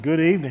Good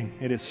evening.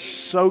 It is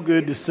so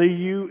good to see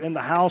you in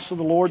the house of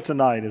the Lord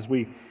tonight as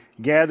we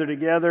gather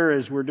together,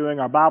 as we're doing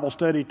our Bible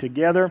study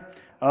together.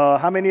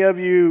 How many of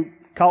you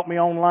caught me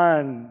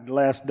online the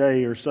last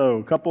day or so?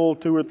 A couple,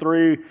 two or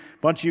three. A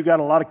bunch of you got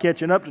a lot of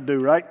catching up to do,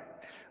 right?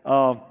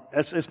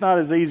 It's not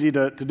as easy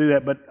to do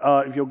that, but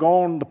if you'll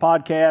go on the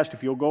podcast,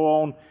 if you'll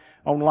go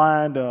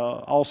online to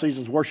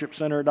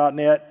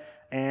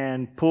allseasonsworshipcenter.net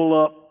and pull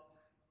up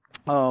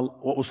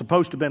what was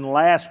supposed to have been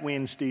last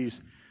Wednesday's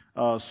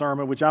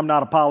sermon, which I'm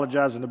not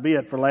apologizing a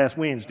bit for last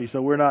Wednesday.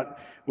 So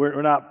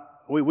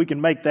we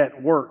can make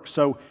that work.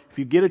 So if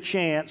you get a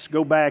chance,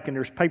 go back, and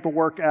there's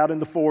paperwork out in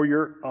the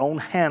foyer on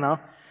Hannah.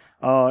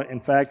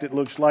 In fact, it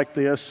looks like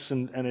this,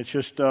 and it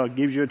just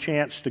gives you a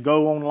chance to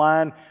go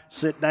online,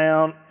 sit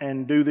down,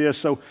 and do this.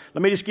 So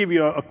let me just give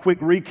you a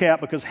quick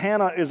recap, because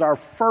Hannah is our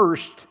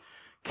first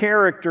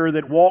character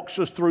that walks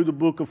us through the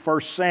book of 1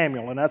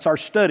 Samuel, and that's our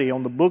study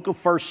on the book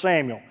of 1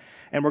 Samuel.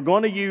 And we're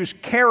going to use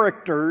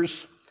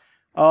characters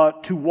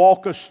to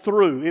walk us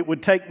through. It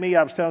would take me,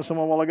 I was telling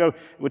someone a while ago, it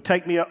would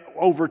take me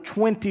over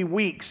 20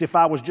 weeks if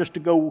I was just to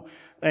go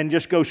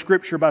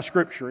scripture by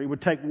scripture. It would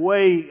take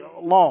way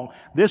long.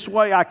 This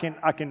way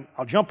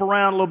I'll jump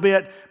around a little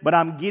bit, but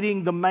I'm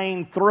getting the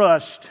main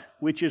thrust,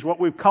 which is what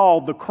we've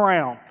called the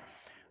crown.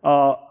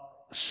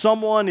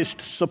 Someone is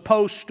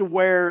supposed to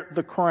wear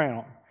the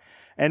crown.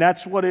 And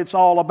that's what it's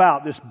all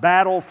about, this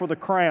battle for the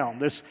crown,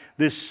 this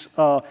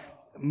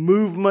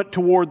movement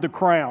toward the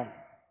crown.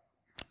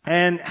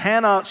 And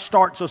Hannah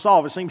starts us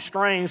off. It seems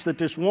strange that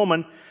this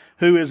woman,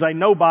 who is a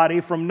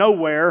nobody from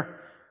nowhere,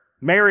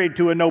 married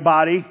to a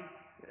nobody,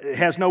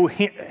 has no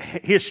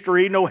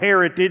history, no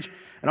heritage,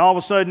 and all of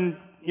a sudden,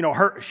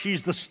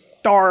 she's the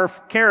star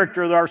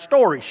character of our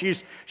story. She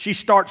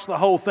starts the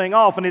whole thing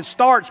off, and it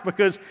starts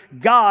because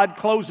God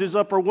closes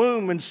up her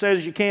womb and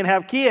says you can't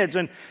have kids.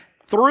 And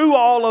through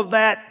all of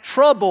that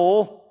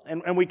trouble,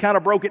 and we kind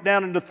of broke it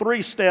down into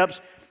 3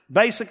 steps,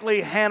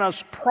 basically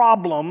Hannah's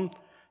problem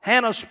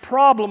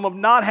of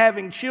not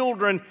having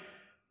children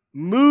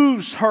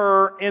moves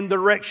her in the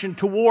direction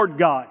toward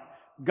God.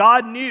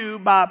 God knew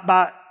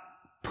by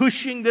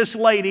pushing this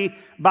lady,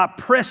 by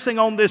pressing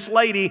on this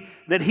lady,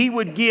 that He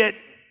would get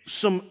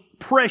some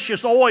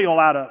precious oil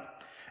out of it.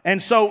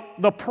 And so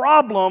the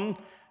problem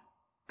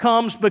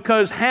comes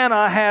because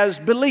Hannah has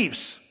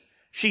beliefs.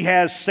 She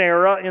has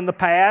Sarah in the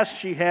past.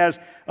 She has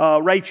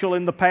Rachel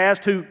in the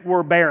past, who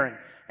were barren,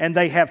 and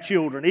they have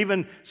children.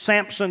 Even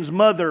Samson's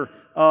mother,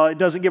 it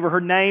doesn't give her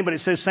name, but it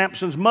says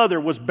Samson's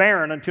mother was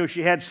barren until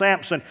she had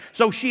Samson.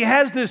 So she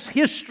has this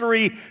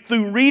history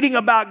through reading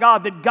about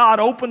God, that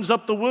God opens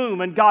up the womb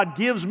and God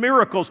gives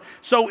miracles.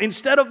 So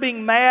instead of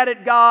being mad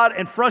at God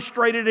and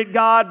frustrated at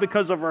God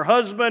because of her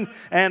husband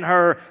and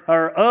her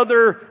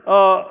other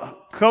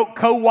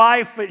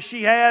co-wife that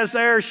she has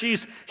there,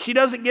 she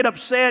doesn't get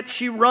upset.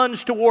 She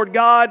runs toward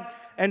God.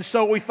 And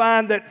so we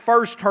find that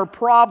first her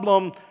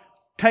problem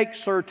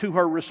takes her to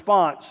her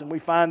response. And we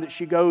find that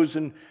she goes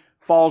and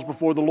falls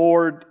before the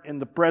Lord in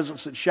the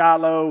presence at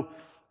Shiloh,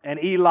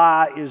 and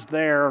Eli is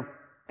there,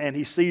 and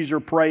he sees her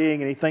praying,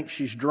 and he thinks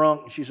she's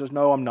drunk. She says,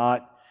 "No, I'm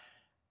not.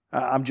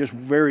 I'm just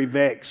very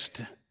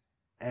vexed."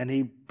 And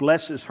he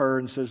blesses her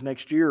and says,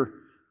 "Next year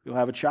you'll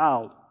have a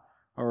child,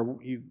 or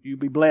you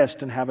be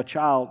blessed and have a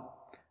child."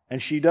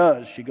 And she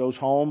does. She goes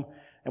home,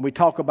 and we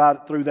talk about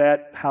it through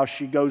that, how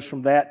she goes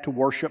from that to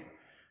worship.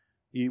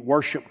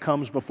 Worship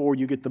comes before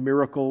you get the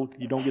miracle.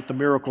 You don't get the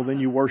miracle,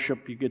 then you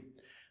worship. You get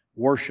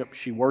worship.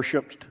 She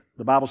worshipped.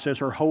 The Bible says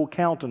her whole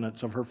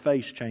countenance of her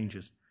face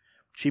changes.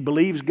 She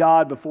believes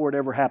God before it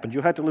ever happens.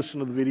 You'll have to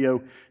listen to the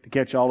video to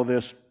catch all of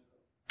this.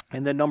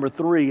 And then number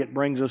 3, it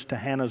brings us to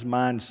Hannah's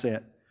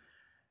mindset.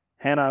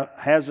 Hannah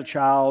has a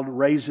child,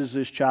 raises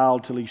this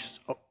child till he's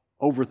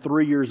over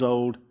 3 years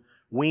old,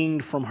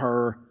 weaned from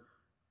her,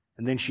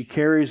 and then she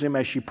carries him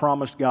as she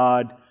promised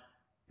God,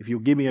 "If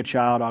you'll give me a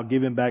child, I'll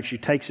give him back." She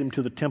takes him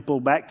to the temple,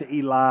 back to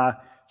Eli,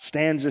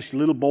 stands this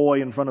little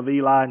boy in front of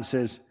Eli and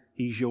says,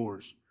 "He's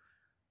yours.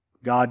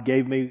 God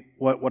gave me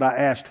what I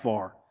asked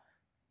for."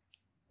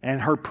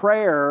 And her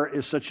prayer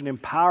is such an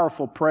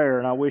powerful prayer,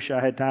 and I wish I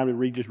had time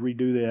to just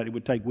redo that. It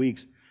would take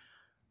weeks.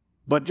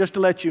 But just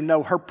to let you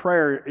know, her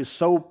prayer is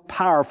so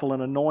powerful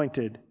and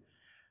anointed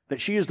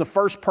that she is the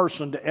first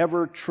person to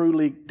ever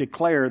truly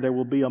declare there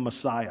will be a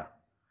Messiah.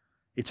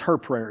 It's her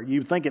prayer.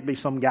 You'd think it'd be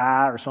some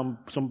guy or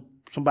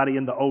somebody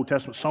in the Old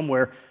Testament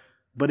somewhere,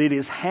 but it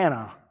is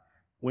Hannah,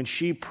 when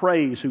she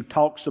prays, who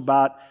talks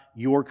about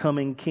your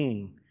coming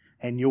king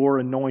and your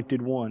anointed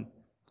one.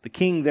 The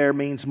king there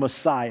means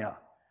Messiah.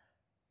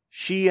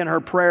 She, in her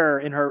prayer,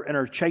 in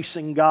her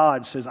chasing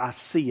God, says, "I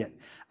see it.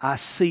 I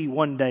see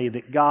one day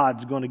that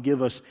God's going to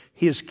give us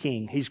His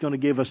king. He's going to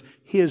give us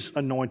His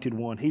anointed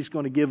one. He's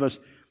going to give us..."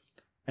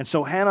 And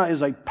so Hannah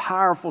is a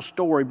powerful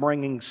story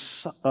bringing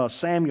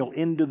Samuel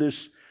into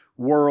this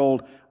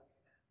world.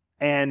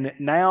 And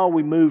now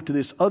we move to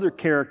this other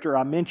character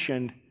I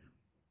mentioned.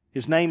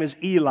 His name is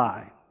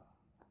Eli.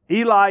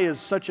 Eli is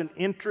such an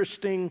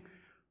interesting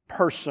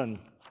person.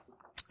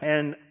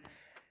 And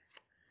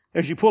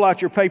As you pull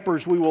out your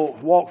papers, we will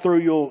walk through.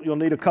 You'll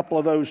need a couple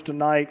of those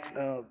tonight.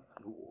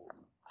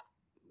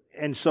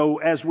 And so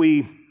as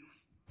we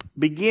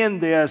begin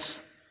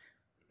this,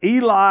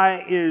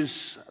 Eli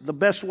is the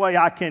best way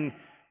I can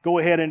go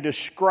ahead and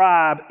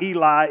describe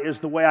Eli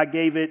is the way I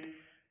gave it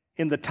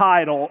in the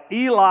title.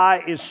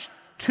 Eli is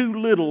too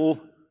little,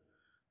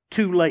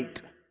 too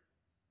late.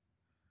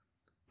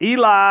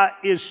 Eli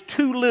is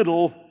too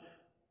little,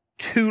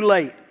 too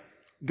late.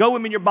 Go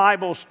with me in your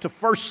Bibles to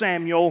 1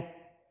 Samuel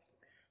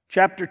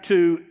chapter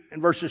 2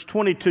 and verses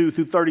 22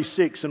 through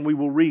 36, and we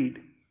will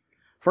read.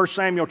 1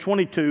 Samuel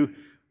 22,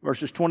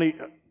 verses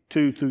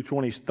 22 through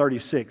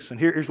 36. And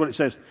here's what it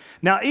says.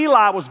 Now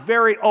Eli was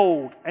very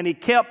old, and he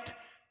kept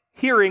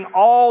hearing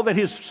all that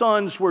his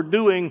sons were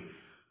doing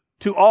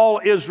to all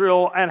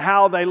Israel, and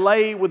how they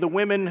lay with the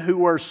women who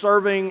were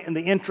serving in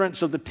the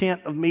entrance of the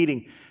tent of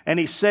meeting. And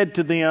he said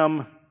to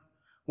them,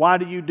 "Why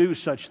do you do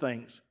such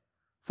things?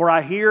 For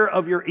I hear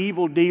of your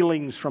evil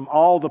dealings from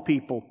all the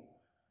people.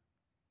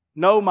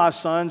 No, my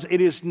sons,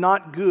 it is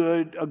not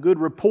a good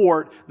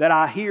report that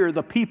I hear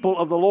the people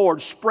of the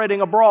Lord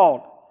spreading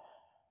abroad.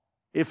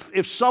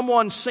 If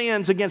someone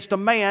sins against a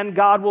man,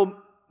 God will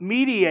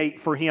mediate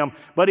for him.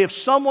 But if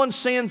someone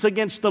sins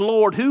against the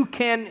Lord, who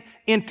can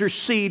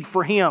intercede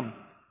for him?"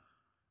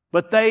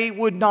 But they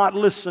would not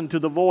listen to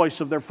the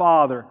voice of their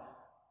father,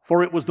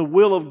 for it was the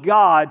will of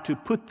God to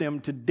put them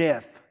to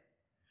death.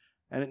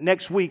 And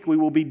next week we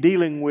will be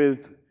dealing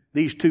with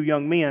these two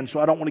young men, so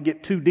I don't want to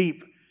get too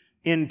deep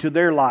into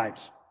their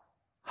lives,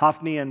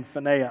 Hophni and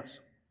Phinehas.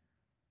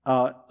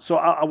 So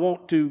I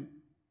want to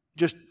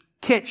just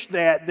catch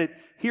that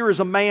here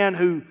is a man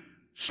who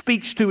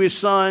speaks to his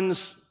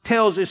sons,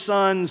 tells his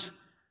sons,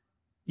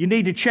 you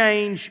need to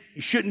change,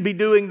 you shouldn't be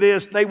doing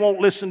this. They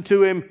won't listen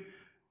to him,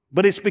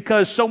 but it's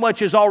because so much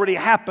has already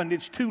happened.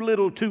 It's too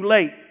little, too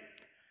late.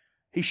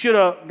 He should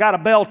have got a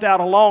belt out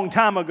a long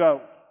time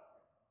ago.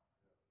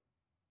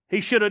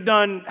 He should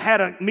have had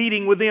a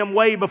meeting with them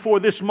way before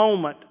this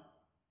moment.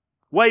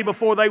 Way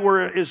before they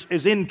were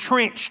as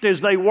entrenched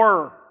as they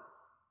were.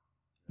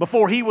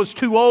 Before he was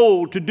too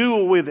old to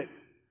deal with it.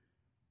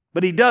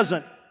 But he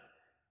doesn't.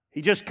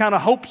 He just kind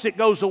of hopes it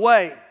goes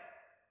away.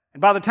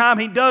 And by the time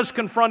he does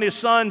confront his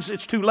sons,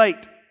 it's too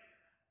late.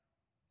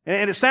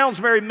 And it sounds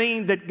very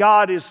mean that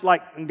God's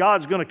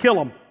going to kill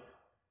them.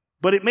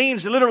 But it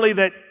means literally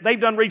that they've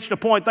done reached a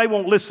point they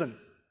won't listen.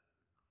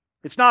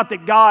 It's not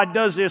that God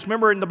does this.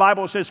 Remember in the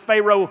Bible it says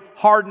Pharaoh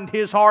hardened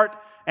his heart,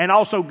 and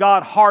also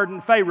God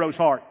hardened Pharaoh's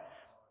heart.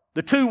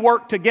 The two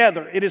work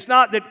together. It is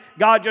not that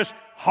God just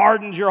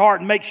hardens your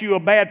heart and makes you a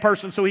bad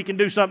person so he can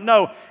do something.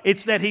 No,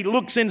 it's that he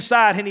looks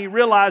inside and he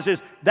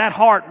realizes that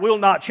heart will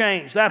not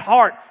change. That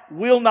heart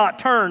will not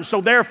turn.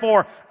 So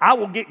therefore, I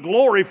will get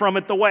glory from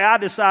it the way I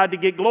decide to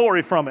get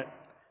glory from it.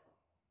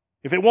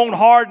 If it won't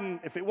harden,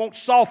 if it won't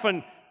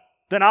soften,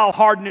 then I'll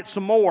harden it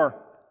some more.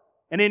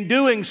 And in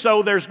doing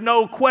so, there's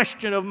no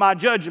question of my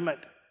judgment.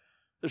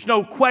 There's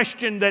no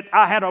question that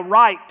I had a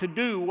right to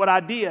do what I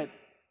did.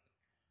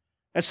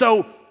 And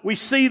so we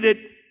see that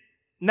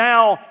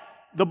now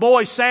the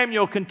boy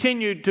Samuel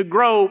continued to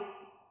grow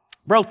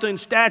both in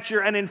stature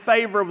and in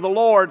favor of the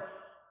Lord,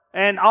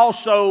 and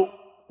also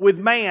with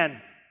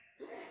man.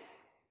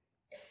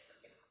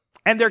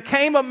 And there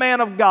came a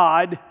man of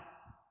God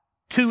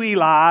to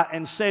Eli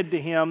and said to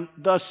him,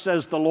 "Thus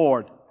says the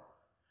Lord,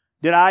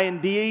 did I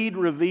indeed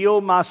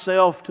reveal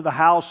myself to the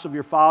house of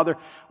your father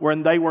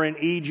when they were in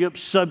Egypt,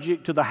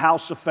 subject to the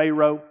house of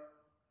Pharaoh?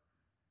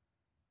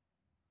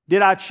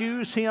 Did I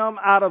choose him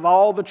out of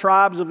all the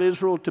tribes of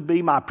Israel to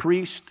be my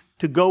priest,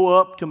 to go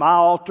up to my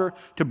altar,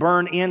 to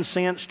burn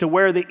incense, to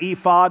wear the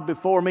ephod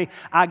before me?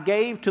 I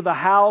gave to the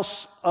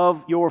house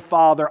of your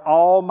father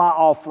all my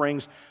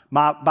offerings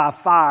by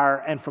fire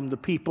and from the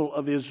people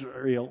of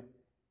Israel.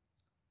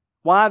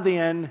 Why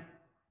then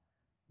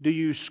do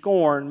you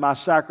scorn my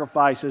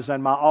sacrifices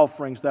and my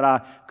offerings that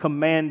I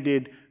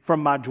commanded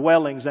from my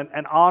dwellings,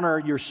 and honor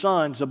your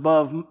sons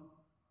above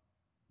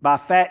by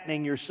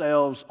fattening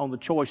yourselves on the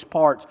choice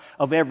parts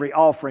of every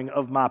offering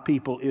of my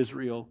people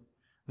Israel?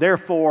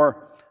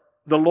 Therefore,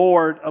 the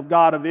Lord of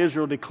God of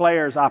Israel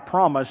declares, I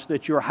promise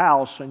that your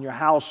house and your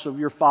house of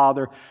your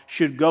father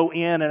should go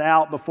in and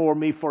out before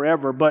me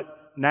forever. But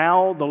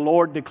now the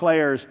Lord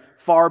declares,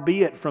 far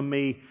be it from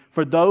me,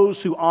 for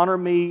those who honor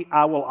me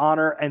I will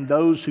honor, and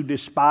those who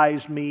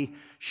despise me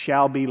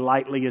shall be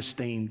lightly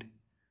esteemed.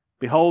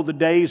 Behold, the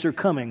days are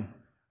coming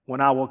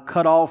when I will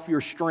cut off your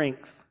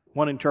strength.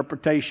 One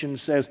interpretation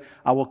says,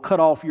 I will cut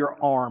off your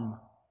arm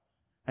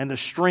and the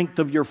strength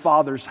of your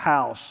father's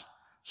house,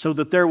 so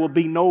that there will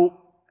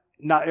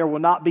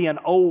not be an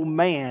old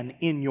man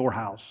in your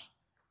house.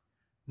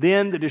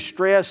 Then the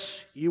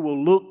distress you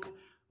will look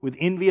with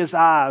envious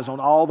eyes on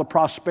all the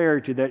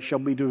prosperity that shall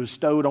be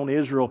bestowed on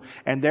Israel,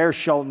 and there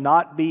shall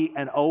not be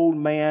an old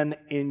man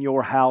in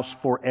your house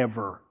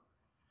forever.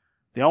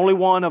 The only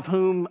one of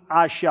whom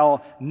I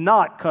shall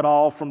not cut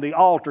off from the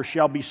altar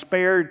shall be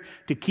spared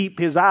to keep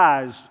his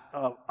eyes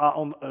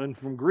and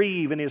from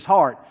grief in his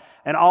heart.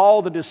 And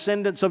all the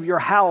descendants of your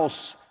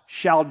house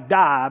shall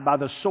die by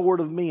the sword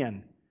of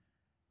men.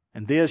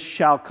 And this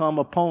shall come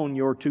upon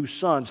your two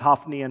sons,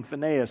 Hophni and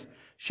Phinehas,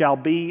 shall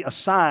be a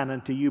sign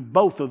unto you.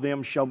 Both of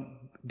them shall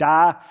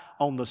die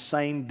on the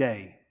same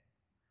day.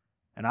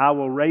 And I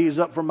will raise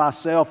up for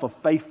myself a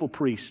faithful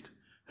priest,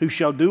 who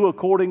shall do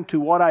according to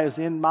what is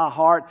in my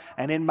heart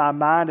and in my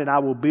mind, and I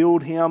will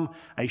build him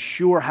a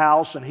sure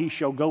house, and he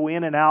shall go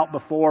in and out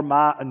before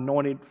my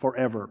anointed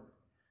forever.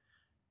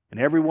 And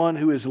everyone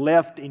who is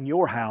left in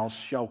your house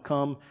shall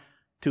come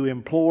to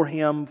implore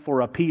him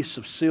for a piece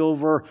of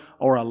silver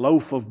or a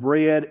loaf of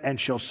bread, and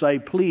shall say,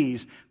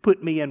 please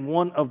put me in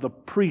one of the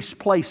priest's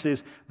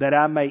places, that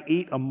I may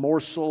eat a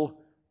morsel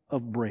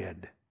of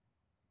bread.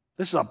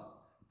 This is a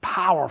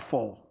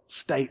powerful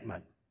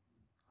statement.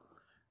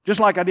 Just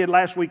like I did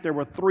last week, there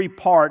were 3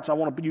 parts. I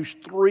want to use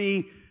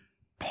 3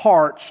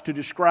 parts to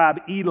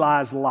describe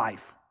Eli's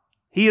life.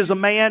 He is a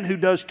man who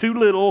does too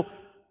little,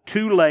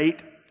 too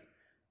late.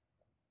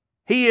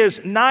 He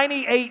is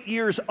 98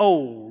 years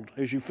old,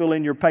 as you fill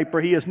in your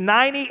paper. He is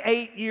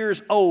 98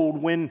 years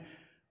old when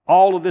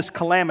all of this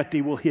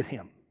calamity will hit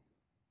him.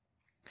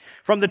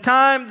 From the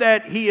time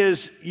that he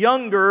is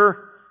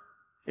younger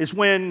is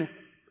when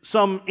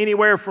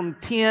anywhere from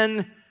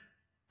 10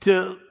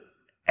 to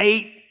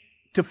 8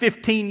 to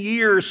 15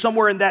 years,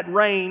 somewhere in that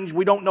range.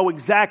 We don't know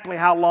exactly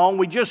how long.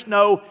 We just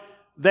know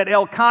that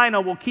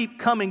Elkanah will keep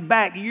coming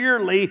back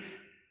yearly,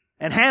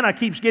 and Hannah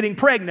keeps getting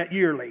pregnant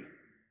yearly.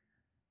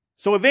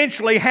 So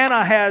eventually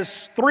Hannah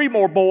has 3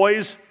 more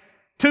boys,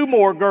 2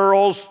 more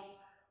girls,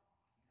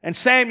 and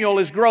Samuel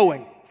is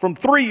growing from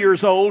 3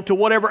 years old to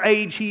whatever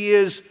age he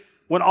is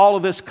when all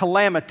of this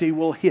calamity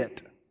will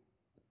hit.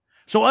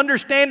 So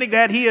understanding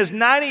that he is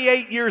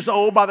 98 years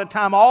old by the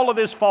time all of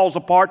this falls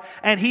apart,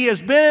 and he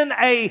has been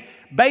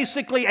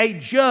basically a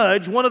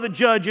judge, one of the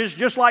judges,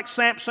 just like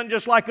Samson,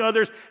 just like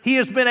others. He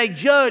has been a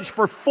judge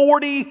for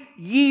 40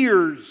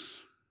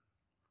 years.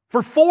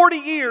 For 40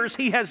 years,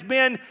 he has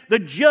been the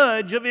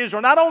judge of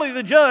Israel. Not only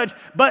the judge,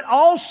 but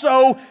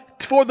also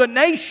for the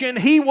nation,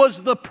 he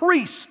was the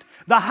priest,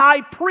 the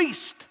high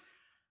priest.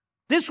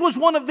 This was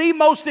one of the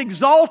most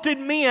exalted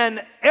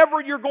men ever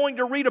you're going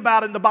to read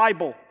about in the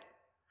Bible.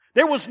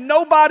 There was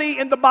nobody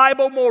in the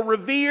Bible more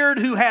revered,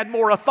 who had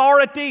more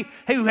authority,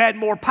 who had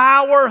more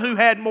power, who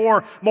had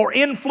more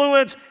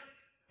influence.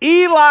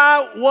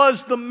 Eli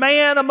was the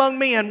man among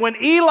men. When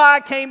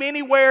Eli came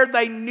anywhere,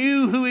 they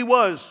knew who he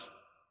was.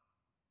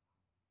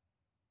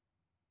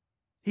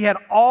 He had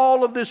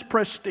all of this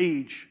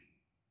prestige.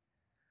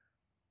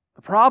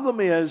 The problem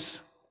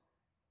is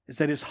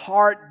that his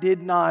heart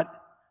did not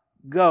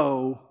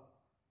go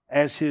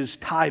as his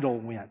title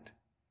went.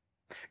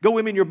 Go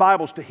with me in your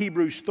Bibles to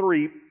Hebrews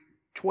 3,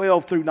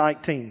 12 through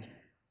 19.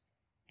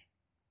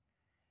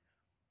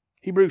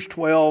 Hebrews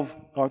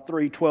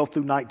 3, 12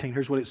 through 19.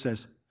 Here's what it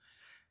says.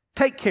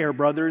 Take care,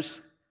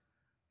 brothers,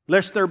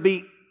 lest there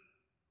be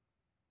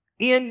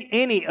in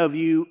any of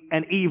you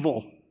an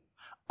evil,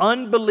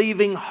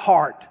 unbelieving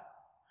heart,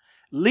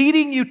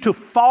 leading you to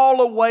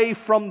fall away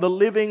from the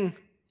living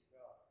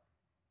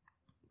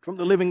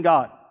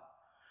God.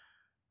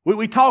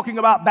 We're talking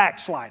about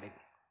backsliding.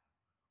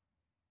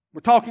 We're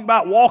talking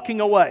about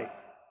walking away.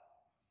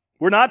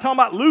 We're not talking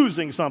about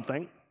losing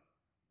something.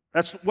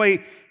 That's the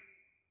way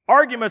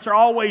arguments are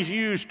always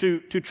used to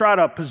try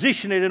to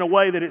position it in a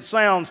way that it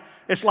sounds,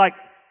 it's like,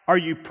 are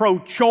you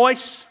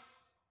pro-choice?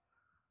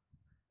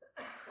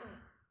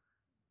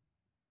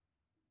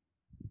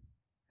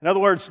 In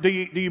other words, do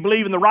you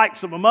believe in the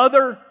rights of a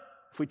mother,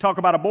 if we talk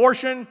about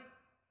abortion?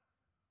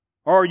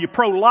 Or are you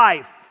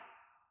pro-life?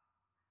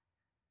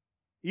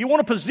 You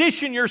want to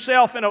position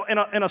yourself in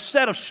a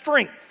set of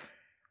strength.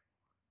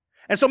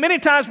 And so many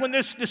times when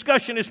this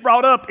discussion is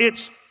brought up,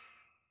 it's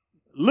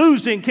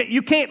losing.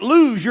 You can't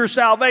lose your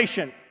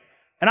salvation.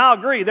 And I'll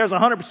agree, there's a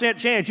 100%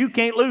 chance you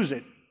can't lose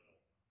it.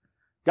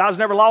 God's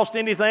never lost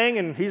anything,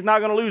 and He's not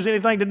going to lose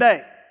anything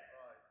today.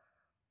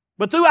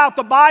 But throughout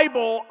the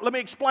Bible, let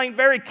me explain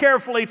very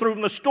carefully, through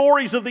the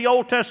stories of the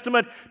Old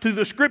Testament to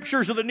the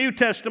Scriptures of the New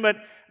Testament,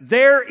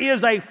 there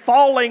is a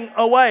falling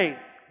away.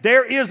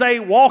 There is a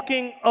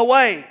walking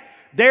away.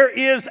 There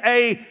is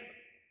a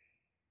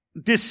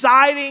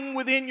deciding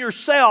within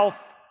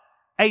yourself,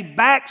 a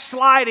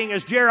backsliding,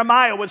 as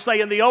Jeremiah would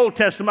say in the Old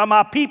Testament,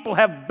 my people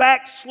have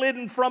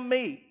backslidden from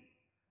me.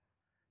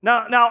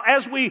 Now,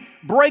 as we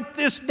break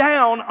this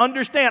down,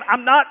 understand,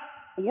 I'm not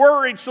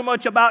worried so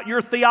much about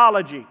your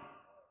theology.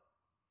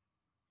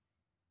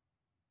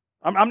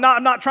 I'm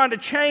not trying to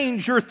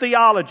change your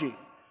theology.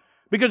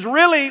 Because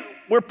really,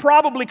 we're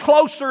probably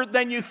closer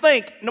than you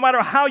think, no matter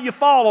how you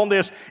fall on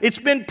this. It's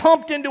been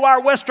pumped into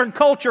our Western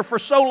culture for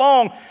so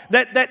long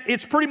that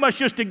it's pretty much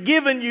just a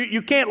given.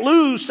 You can't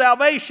lose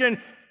salvation.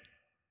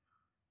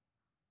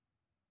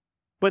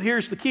 But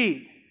here's the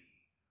key.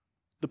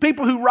 The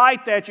people who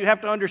write that, you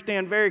have to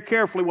understand very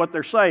carefully what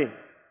they're saying.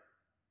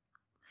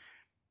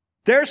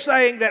 They're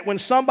saying that when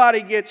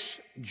somebody gets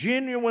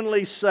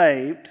genuinely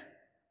saved,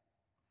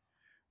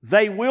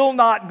 they will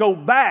not go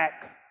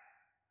back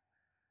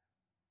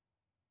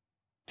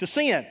to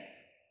sin.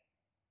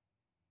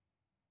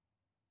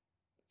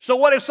 So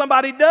what if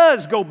somebody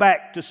does go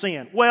back to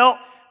sin? Well,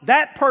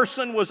 that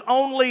person was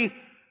only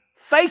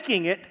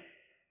faking it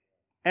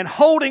and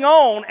holding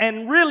on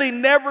and really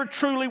never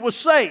truly was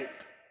saved.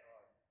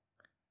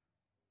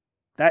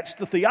 That's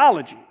the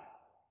theology.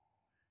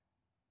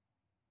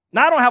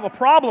 Now, I don't have a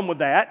problem with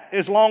that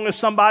as long as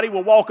somebody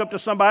will walk up to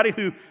somebody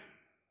who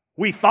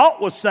we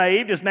thought was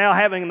saved is now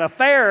having an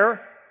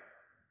affair,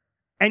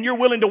 and you're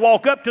willing to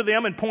walk up to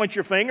them and point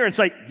your finger and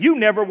say, you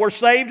never were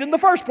saved in the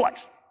first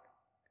place.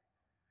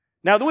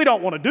 Now, we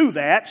don't want to do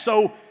that,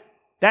 so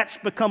that's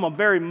become a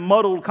very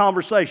muddled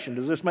conversation.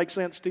 Does this make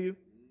sense to you?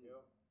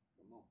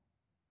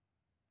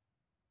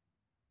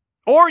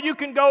 Or you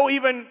can go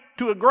even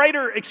to a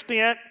greater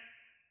extent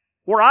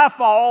where I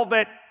fall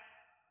that,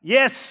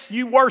 yes,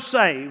 you were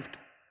saved.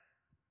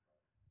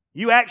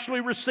 You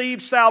actually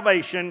received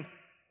salvation,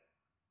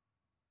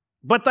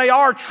 but they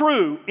are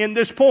true in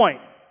this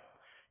point.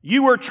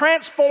 You were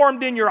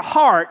transformed in your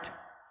heart,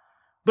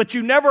 but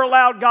you never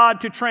allowed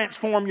God to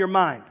transform your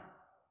mind.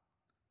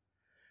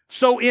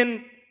 So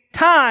in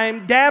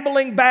time,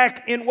 dabbling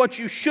back in what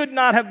you should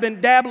not have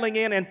been dabbling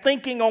in and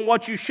thinking on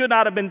what you should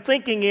not have been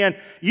thinking in,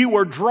 you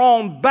were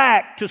drawn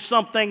back to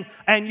something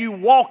and you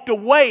walked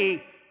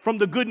away from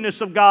the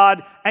goodness of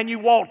God and you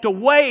walked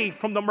away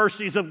from the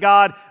mercies of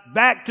God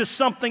back to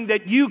something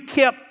that you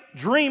kept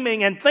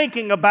dreaming and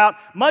thinking about,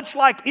 much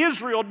like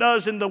Israel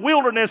does in the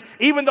wilderness.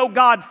 Even though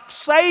God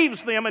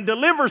saves them and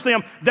delivers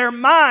them, their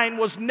mind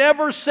was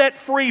never set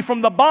free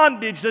from the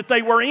bondage that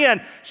they were in.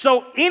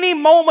 So any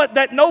moment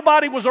that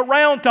nobody was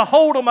around to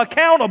hold them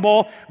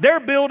accountable,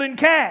 they're building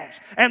calves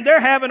and they're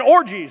having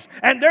orgies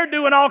and they're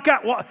doing all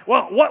kinds.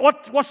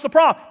 What's the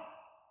problem?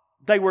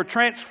 They were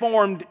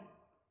transformed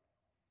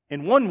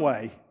in one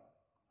way,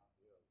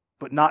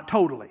 but not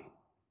totally.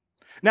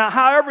 Now,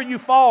 however you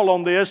fall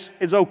on this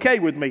is okay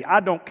with me. I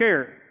don't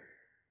care.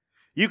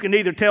 You can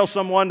either tell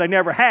someone they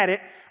never had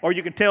it, or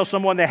you can tell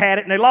someone they had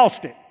it and they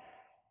lost it.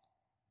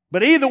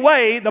 But either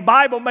way, the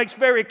Bible makes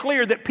very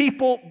clear that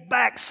people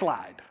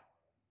backslide.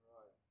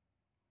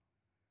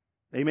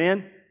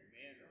 Amen?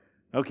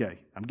 Okay,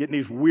 I'm getting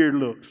these weird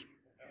looks.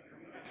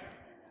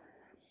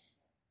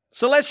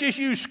 So let's just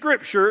use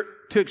Scripture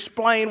to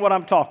explain what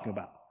I'm talking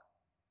about.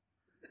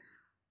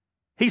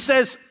 He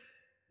says,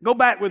 go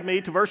back with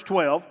me to verse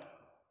 12.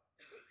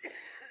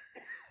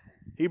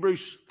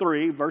 Hebrews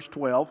 3, verse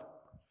 12.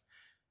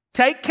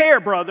 Take care,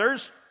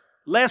 brothers,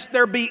 lest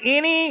there be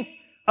any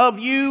of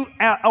you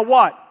a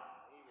what?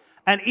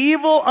 An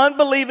evil,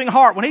 unbelieving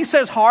heart. When he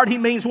says heart, he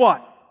means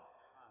what?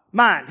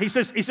 Mind. He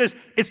says,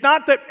 it's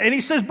not that, and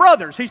he says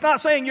brothers. He's not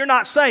saying you're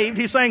not saved.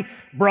 He's saying,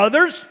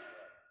 brothers,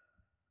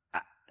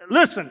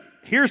 listen,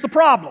 here's the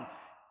problem.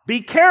 Be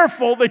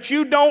careful that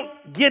you don't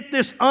get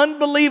this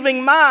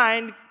unbelieving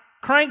mind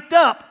cranked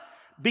up,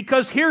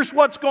 because here's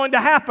what's going to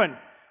happen.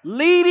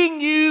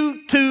 Leading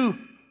you to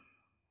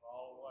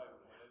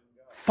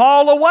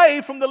fall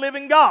away from the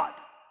living God.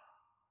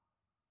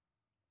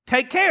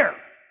 Take care.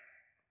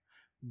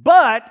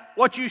 But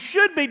what you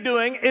should be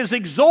doing is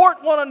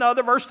exhort one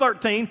another, verse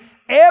 13,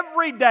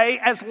 every day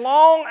as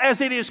long as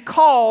it is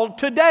called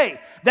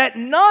today, that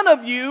none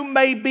of you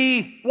may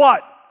be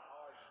what?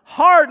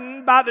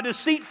 Hardened by the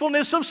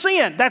deceitfulness of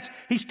sin.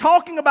 He's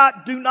talking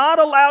about do not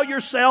allow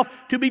yourself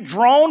to be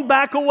drawn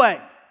back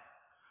away.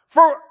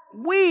 For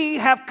we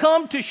have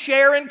come to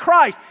share in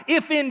Christ,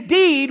 if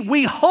indeed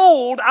we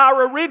hold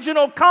our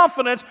original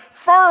confidence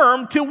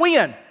firm to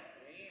win.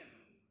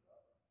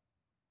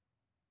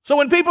 So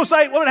when people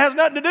say, well, it has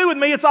nothing to do with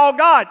me, it's all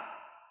God.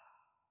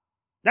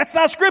 That's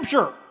not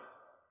Scripture.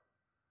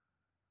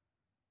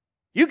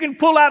 You can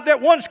pull out that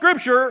one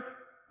Scripture,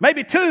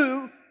 maybe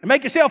two, and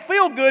make yourself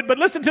feel good, but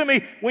listen to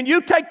me, when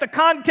you take the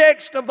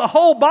context of the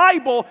whole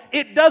Bible,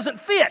 it doesn't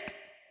fit.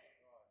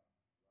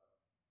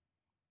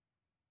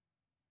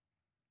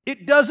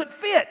 It doesn't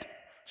fit.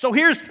 So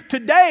here's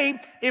today,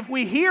 if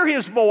we hear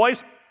His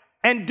voice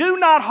and do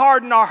not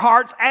harden our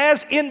hearts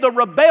as in the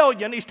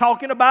rebellion, He's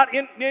talking about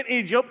in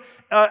Egypt,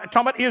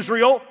 talking about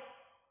Israel.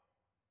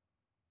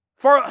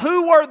 For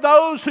who were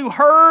those who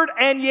heard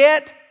and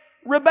yet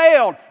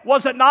rebelled?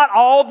 Was it not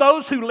all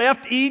those who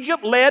left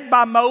Egypt led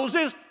by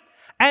Moses?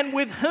 And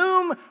with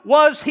whom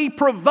was He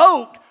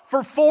provoked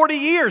for 40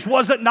 years?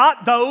 Was it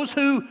not those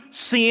who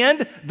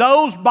sinned?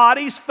 Those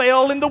bodies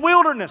fell in the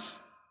wilderness.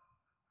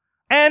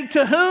 And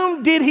to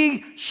whom did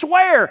He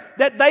swear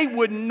that they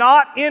would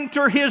not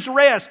enter His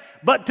rest,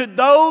 but to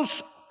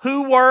those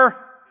who were?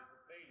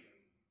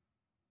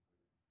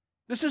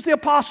 This is the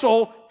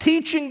apostle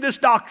teaching this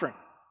doctrine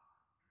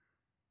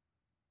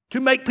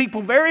to make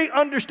people very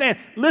understand.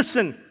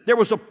 Listen, there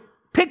was a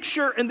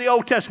picture in the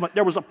Old Testament.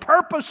 There was a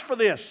purpose for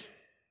this.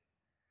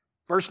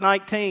 Verse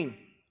 19.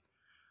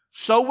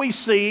 So we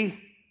see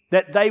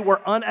that they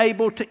were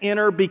unable to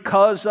enter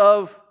because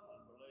of.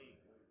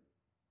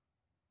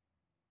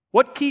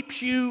 What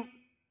keeps you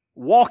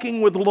walking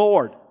with the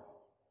Lord?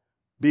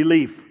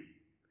 Belief.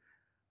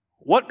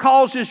 What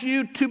causes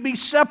you to be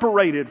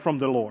separated from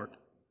the Lord?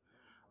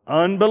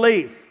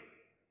 Unbelief.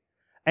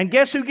 And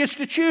guess who gets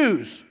to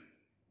choose?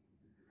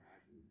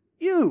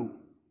 You.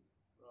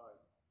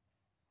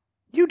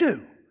 You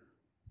do.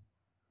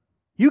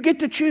 You get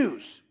to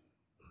choose.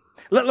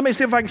 Let me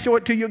see if I can show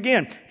it to you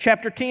again.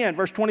 Chapter 10,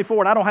 verse 24,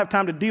 and I don't have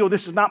time to deal.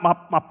 This is not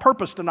my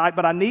purpose tonight,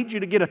 but I need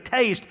you to get a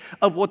taste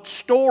of what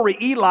story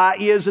Eli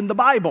is in the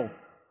Bible.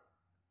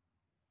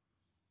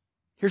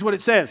 Here's what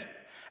it says.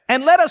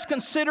 And let us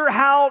consider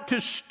how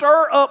to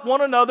stir up one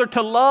another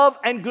to love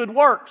and good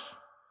works,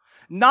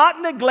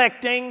 not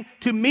neglecting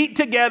to meet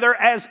together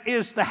as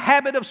is the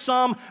habit of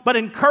some, but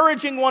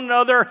encouraging one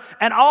another,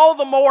 and all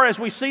the more as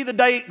we see the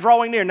day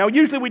drawing near. Now,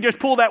 usually we just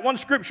pull that one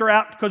scripture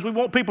out because we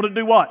want people to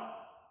do what?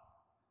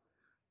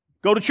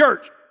 Go to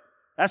church.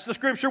 That's the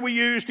scripture we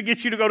use to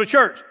get you to go to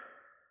church.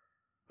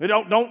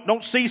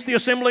 Don't cease the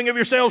assembling of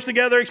yourselves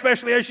together,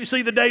 especially as you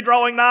see the day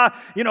drawing nigh.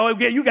 You know,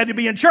 you got to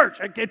be in church.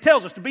 It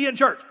tells us to be in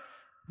church.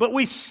 But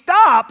we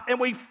stop and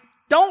we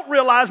don't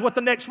realize what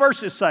the next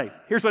verses say.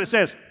 Here's what it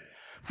says.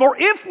 For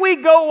if we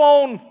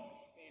go on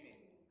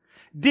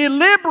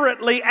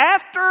deliberately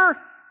after...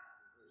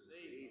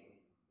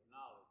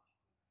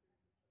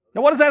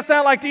 Now, what does that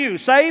sound like to you?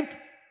 Saved?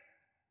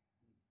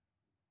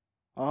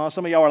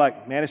 Some of y'all are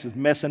like, man, this is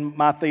messing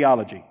my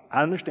theology.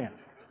 I understand.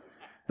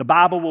 The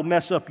Bible will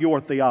mess up your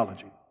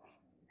theology.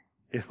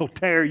 It'll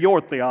tear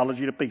your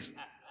theology to pieces.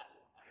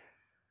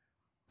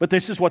 But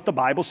this is what the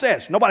Bible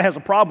says. Nobody has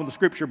a problem with the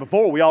scripture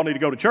before. We all need to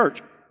go to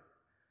church.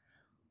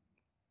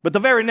 But the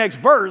very next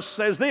verse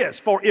says this,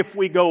 for if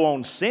we go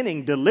on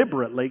sinning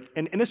deliberately,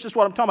 and this is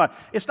what I'm talking about.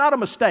 It's not a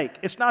mistake.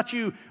 It's not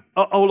you,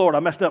 oh Lord, I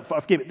messed up,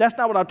 forgive me. That's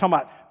not what I'm talking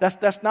about.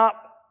 That's not,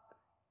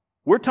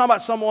 we're talking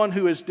about someone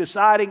who is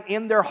deciding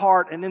in their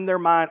heart and in their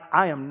mind,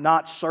 I am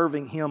not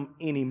serving Him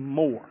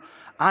anymore.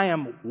 I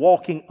am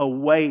walking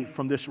away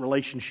from this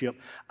relationship.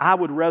 I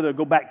would rather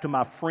go back to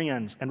my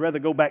friends and rather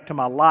go back to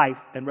my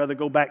life and rather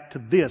go back to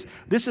this.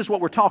 This is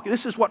what we're talking.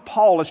 This is what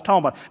Paul is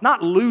talking about.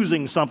 Not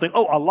losing something.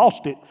 Oh, I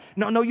lost it.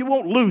 No, you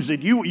won't lose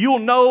it. You'll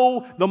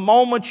know the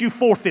moment you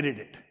forfeited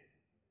it.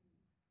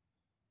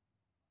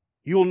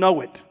 You'll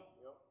know it.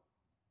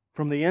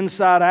 From the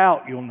inside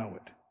out, you'll know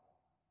it.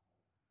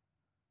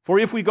 For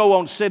if we go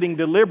on sitting,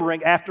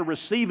 deliberating after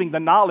receiving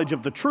the knowledge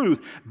of the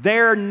truth,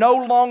 there no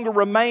longer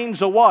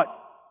remains a what?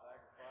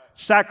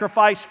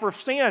 Sacrifice for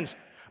sins,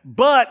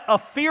 but a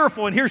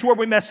fearful, and here's where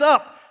we mess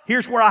up.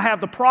 Here's where I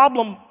have the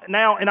problem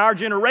now in our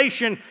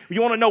generation.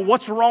 You want to know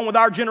what's wrong with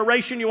our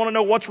generation? You want to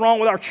know what's wrong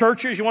with our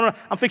churches?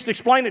 I'm fixed to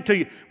explain it to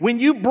you. When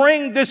you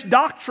bring this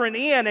doctrine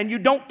in and you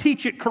don't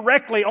teach it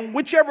correctly, on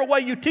whichever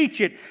way you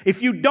teach it,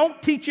 if you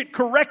don't teach it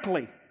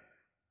correctly,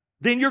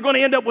 then you're going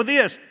to end up with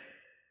this.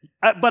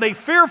 But a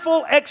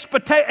fearful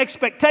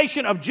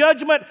expectation of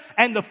judgment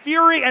and the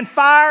fury and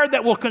fire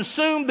that will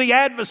consume the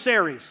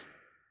adversaries.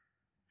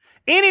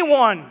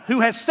 Anyone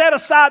who has set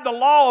aside the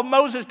law of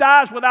Moses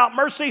dies without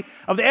mercy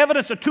of the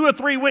evidence of 2 or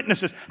 3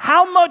 witnesses.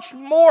 How much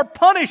more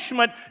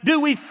punishment do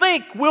we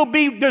think will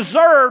be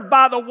deserved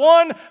by the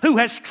one who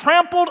has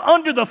trampled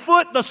under the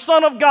foot the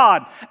Son of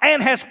God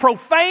and has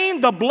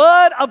profaned the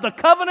blood of the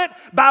covenant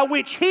by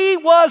which He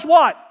was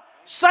what?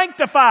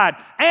 Sanctified,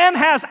 and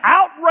has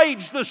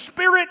outraged the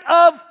Spirit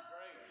of...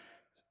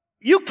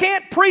 You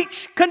can't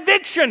preach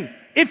conviction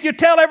if you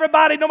tell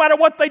everybody no matter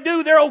what they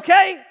do, they're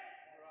okay.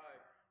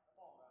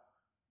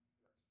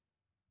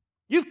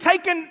 You've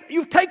taken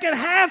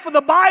half of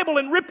the Bible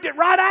and ripped it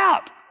right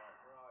out.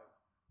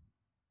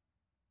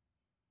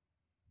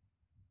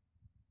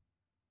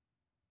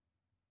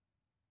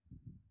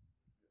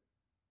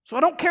 So I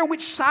don't care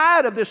which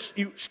side of this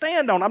you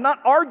stand on. I'm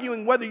not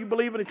arguing whether you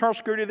believe in eternal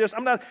security of this.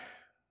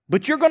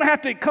 But you're going to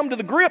have to come to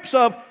the grips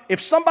of if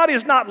somebody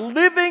is not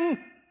living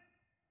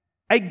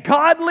a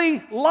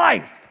godly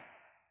life,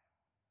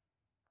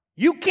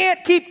 you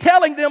can't keep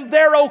telling them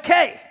they're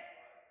okay.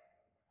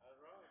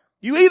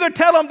 You either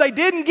tell them they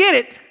didn't get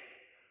it,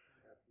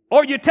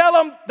 or you tell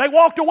them they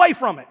walked away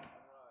from it.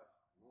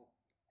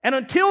 And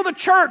until the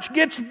church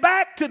gets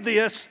back to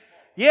this,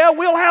 yeah,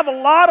 we'll have a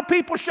lot of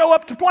people show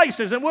up to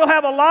places, and we'll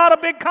have a lot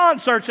of big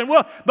concerts,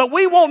 but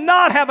we will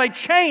not have a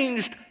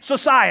changed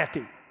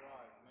society.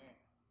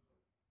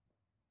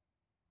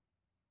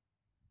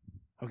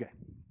 Okay.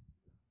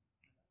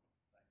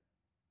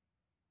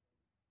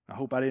 I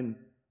hope I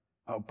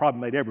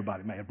probably made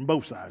everybody mad from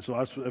both sides. So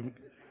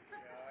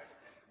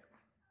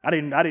I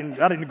didn't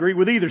agree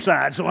with either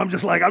side. So I'm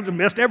just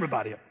messed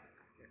everybody up.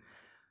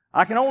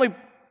 I can only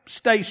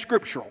stay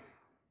scriptural.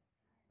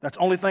 That's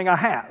the only thing I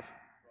have.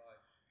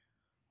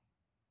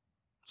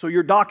 So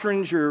your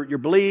doctrines, your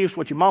beliefs,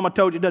 what your mama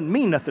told you doesn't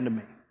mean nothing to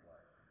me.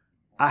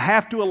 I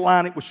have to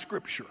align it with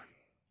Scripture.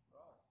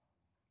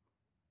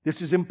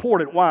 This is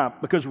important. Why?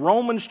 Because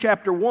Romans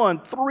chapter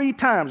 1, 3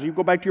 times, you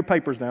go back to your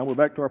papers now, we're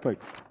back to our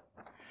papers.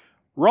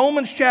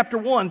 Romans chapter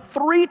 1,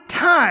 3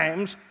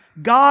 times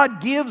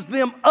God gives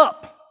them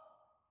up.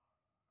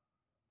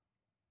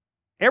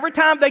 Every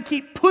time they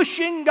keep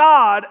pushing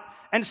God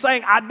and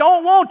saying, I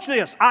don't want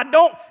this,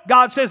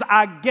 God says,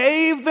 I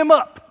gave them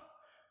up.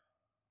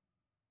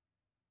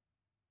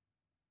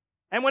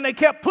 And when they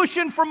kept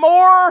pushing for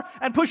more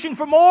and pushing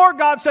for more,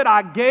 God said,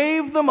 I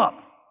gave them up.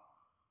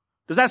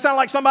 Does that sound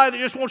like somebody that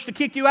just wants to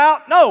kick you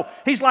out? No.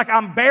 He's like,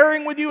 I'm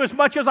bearing with you as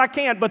much as I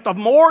can, but the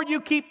more you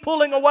keep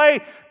pulling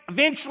away,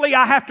 eventually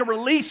I have to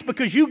release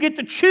because you get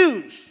to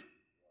choose.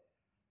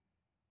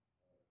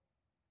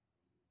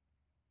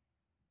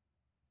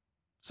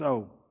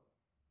 So,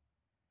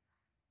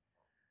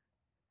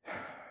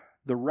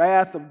 the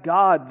wrath of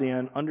God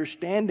then,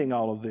 understanding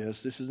all of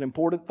this is an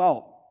important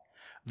thought.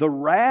 The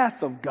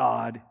wrath of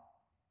God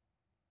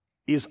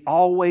is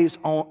always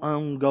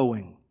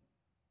ongoing.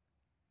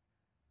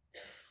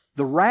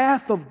 The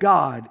wrath of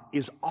God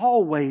is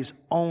always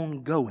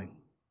ongoing.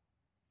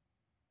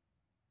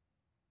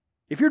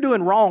 If you're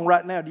doing wrong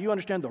right now, do you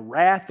understand the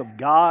wrath of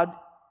God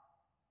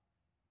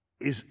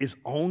is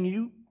on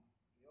you?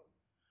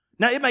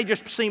 Now, it may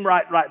just seem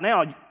right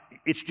now,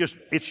 it's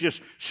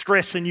just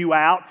stressing you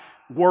out,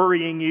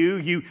 worrying you.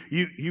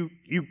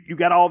 You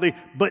got all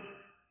but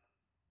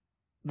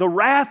the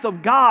wrath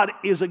of God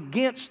is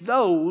against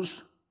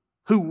those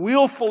who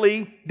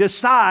willfully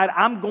decide,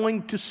 I'm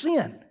going to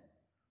sin.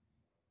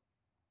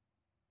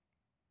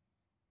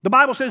 The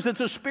Bible says that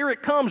the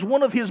Spirit comes,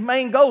 one of His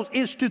main goals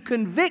is to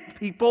convict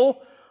people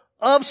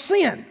of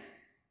sin.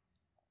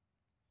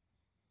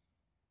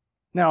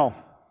 Now,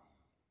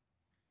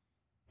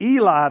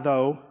 Eli,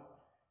 though,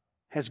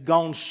 has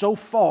gone so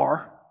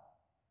far,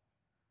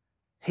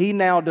 he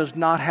now does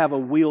not have a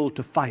will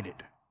to fight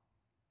it.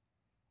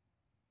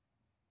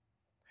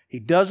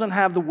 He doesn't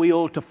have the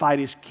will to fight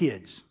his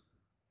kids.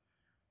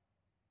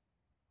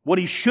 What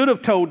he should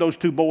have told those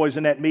two boys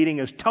in that meeting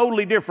is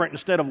totally different.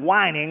 Instead of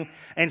whining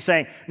and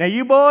saying, now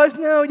you boys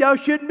know y'all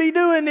shouldn't be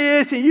doing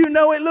this and you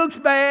know it looks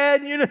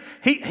bad. You know,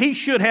 he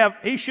should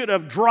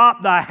have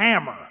dropped the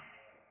hammer.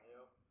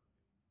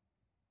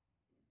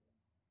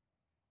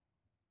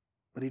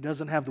 But he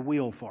doesn't have the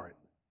will for it.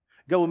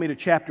 Go with me to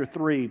chapter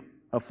 3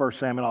 of 1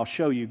 Samuel. I'll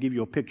show you, give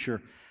you a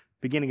picture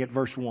beginning at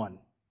verse 1.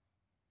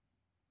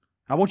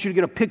 I want you to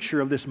get a picture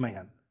of this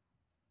man.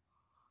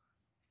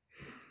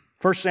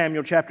 1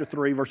 Samuel chapter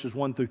 3, verses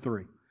 1 through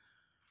 3.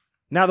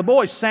 Now the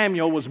boy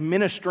Samuel was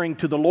ministering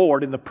to the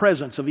Lord in the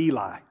presence of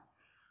Eli.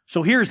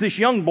 So here's this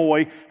young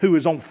boy who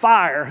is on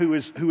fire, who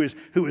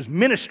is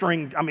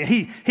ministering. I mean,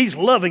 he's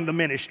loving the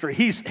ministry.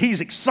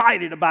 He's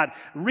excited about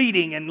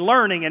reading and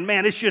learning, and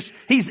man, it's just,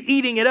 he's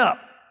eating it up.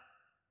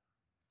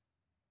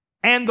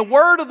 And the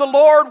word of the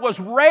Lord was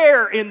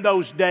rare in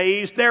those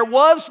days. There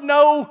was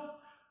no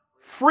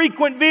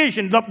frequent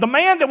vision. The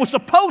man that was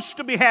supposed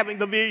to be having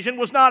the vision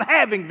was not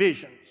having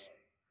visions.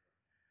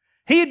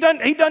 He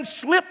done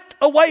slipped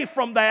away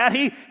from that.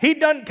 He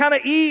done kind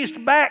of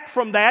eased back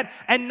from that.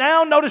 And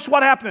now notice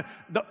what happened.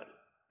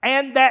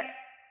 At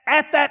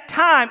that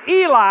time,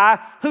 Eli,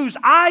 whose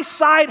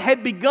eyesight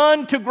had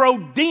begun to grow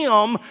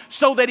dim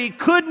so that he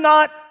could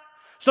not.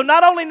 So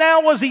not only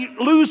now was he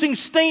losing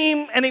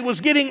steam and he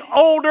was getting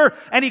older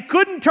and he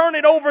couldn't turn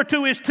it over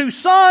to his two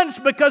sons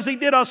because he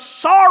did a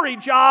sorry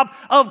job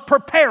of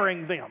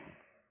preparing them.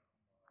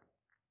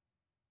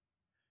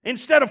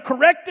 Instead of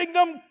correcting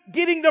them,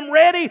 getting them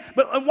ready.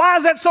 But why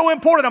is that so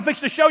important? I'm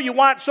fixing to show you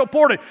why it's so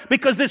important.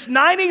 Because this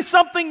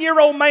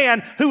 90-something-year-old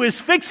man who is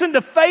fixing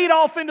to fade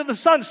off into the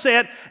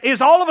sunset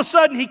is all of a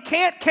sudden he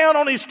can't count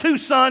on his two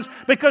sons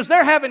because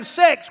they're having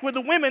sex with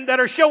the women that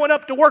are showing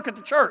up to work at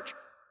the church.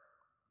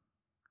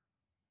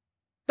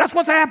 That's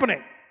what's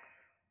happening.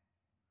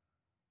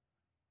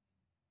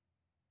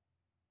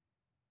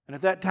 And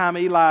at that time,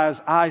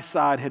 Eli's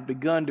eyesight had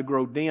begun to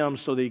grow dim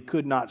so that he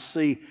could not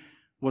see,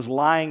 was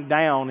lying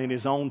down in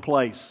his own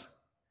place.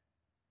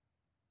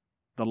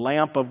 The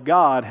lamp of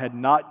God had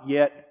not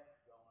yet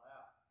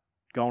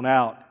gone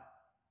out.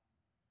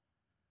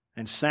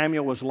 And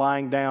Samuel was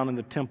lying down in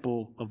the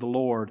temple of the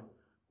Lord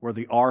where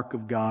the ark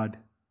of God.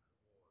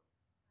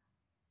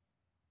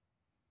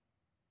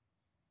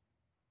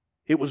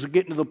 It was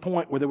getting to the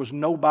point where there was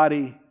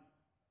nobody,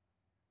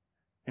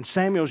 and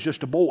Samuel's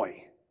just a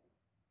boy.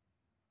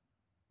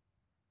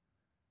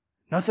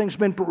 Nothing's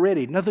been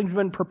ready. Nothing's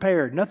been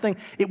prepared. Nothing.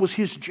 It was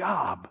his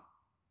job.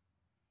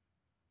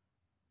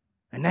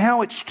 And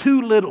now it's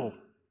too little.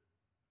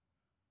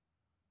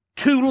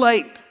 Too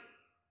late.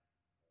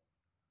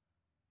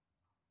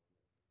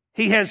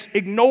 He has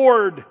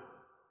ignored,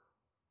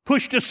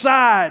 pushed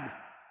aside.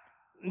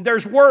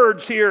 There's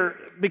words here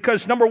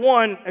because number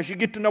one, as you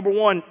get to number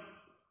one,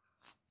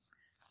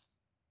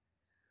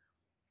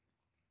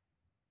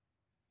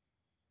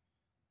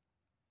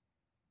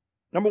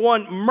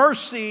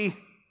 mercy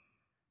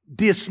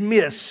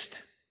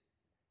dismissed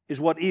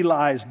is what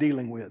Eli is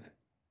dealing with.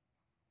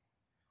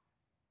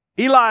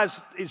 Eli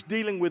is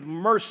dealing with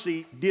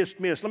mercy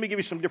dismissed. Let me give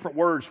you some different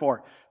words for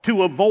it.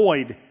 To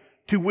avoid,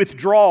 to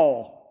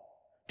withdraw,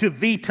 to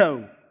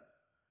veto,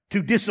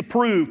 to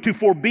disapprove, to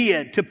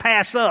forbid, to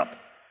pass up,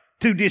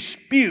 to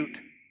dispute,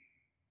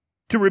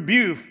 to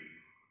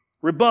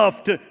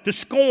rebuff, to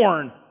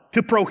scorn,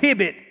 to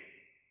prohibit,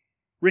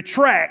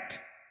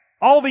 retract.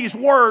 All these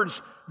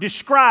words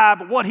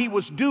describe what he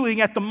was doing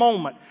at the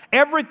moment.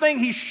 Everything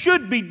he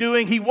should be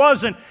doing, he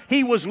wasn't.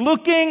 He was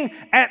looking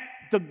at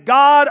the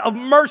God of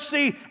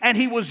mercy, and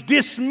he was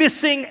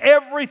dismissing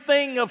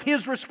everything of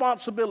his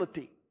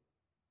responsibility.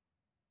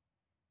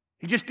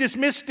 He just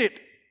dismissed it.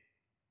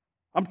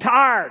 I'm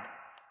tired.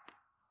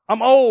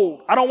 I'm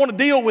old. I don't want to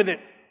deal with it.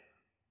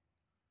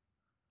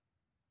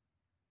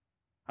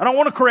 I don't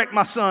want to correct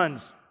my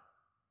sons.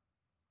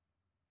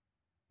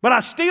 But I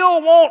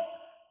still want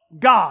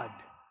God.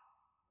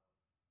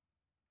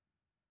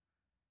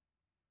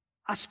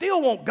 I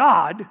still want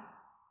God.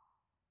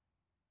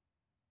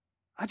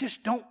 I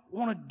just don't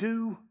want to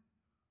do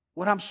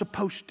what I'm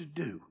supposed to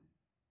do.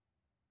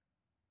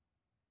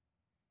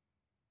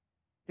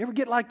 You ever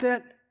get like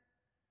that?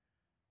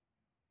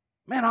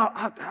 Man,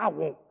 I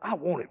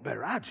want it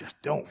better. I just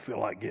don't feel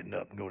like getting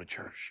up and go to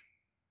church.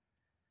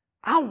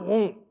 I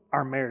want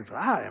our marriage, but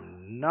I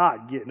am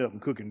not getting up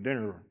and cooking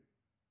dinner.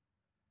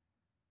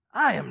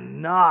 I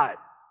am not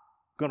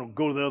going to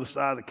go to the other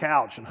side of the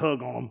couch and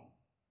hug on them.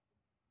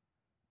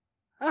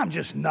 I'm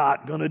just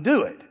not going to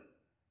do it.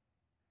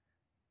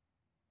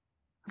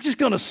 I'm just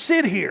going to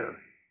sit here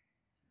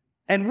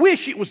and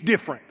wish it was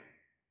different.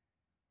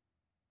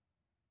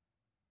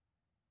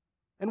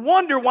 And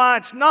wonder why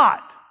it's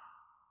not.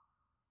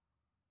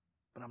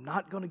 But I'm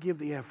not going to give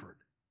the effort.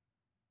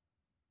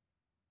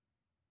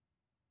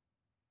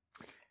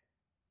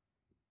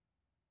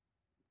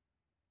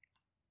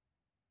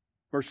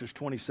 Verses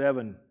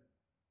 27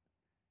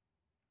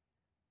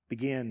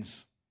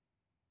 begins,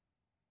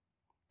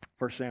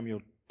 1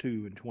 Samuel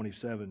 2 and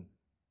 27.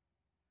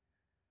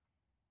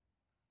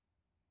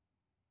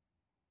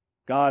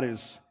 God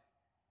is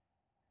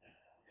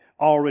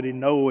already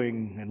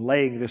knowing and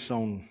laying this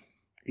on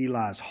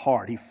Eli's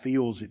heart. He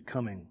feels it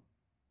coming.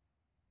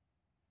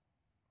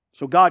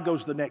 So God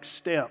goes to the next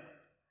step.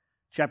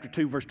 Chapter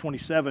 2, verse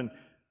 27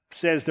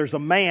 says there's a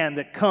man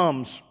that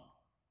comes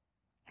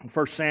in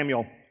 1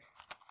 Samuel.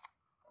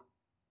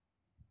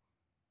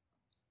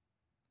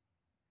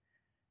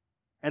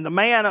 And the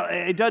man,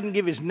 it doesn't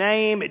give his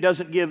name. It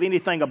doesn't give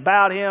anything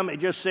about him. It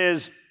just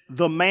says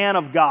the man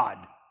of God.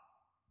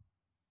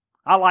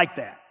 I like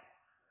that.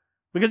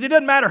 Because it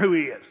doesn't matter who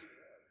he is.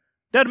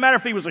 Doesn't matter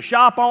if he was a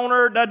shop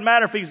owner. Doesn't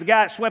matter if he's the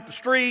guy that swept the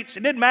streets.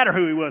 It didn't matter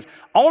who he was.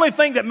 Only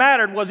thing that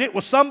mattered was it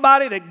was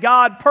somebody that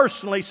God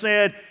personally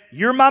said,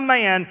 you're my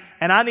man,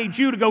 and I need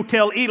you to go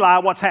tell Eli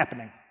what's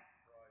happening.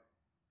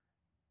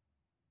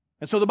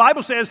 And so the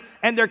Bible says,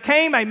 and there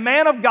came a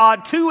man of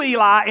God to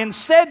Eli and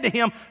said to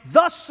him,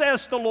 thus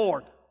says the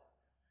Lord,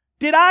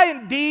 did I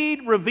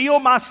indeed reveal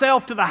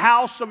myself to the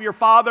house of your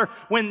father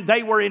when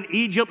they were in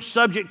Egypt,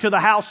 subject to the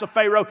house of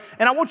Pharaoh?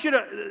 And I want you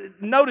to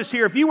notice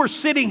here, if you were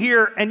sitting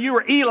here and you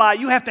were Eli,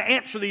 you have to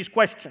answer these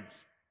questions.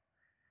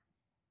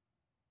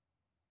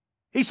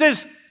 He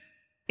says,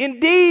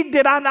 indeed,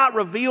 did I not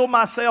reveal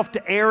myself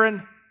to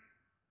Aaron?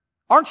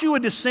 Aren't you a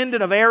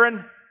descendant of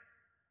Aaron?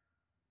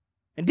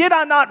 And did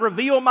I not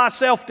reveal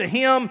myself to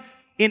him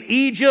in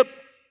Egypt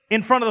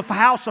in front of the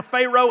house of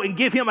Pharaoh and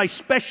give him a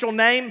special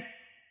name?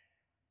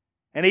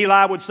 And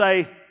Eli would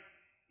say,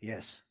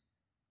 yes.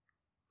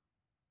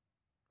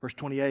 Verse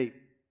 28.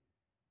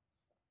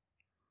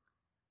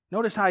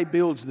 Notice how he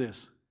builds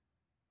this.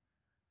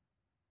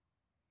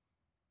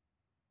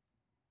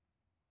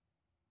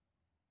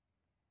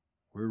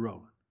 We're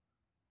rolling.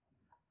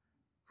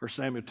 1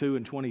 Samuel 2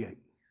 and 28.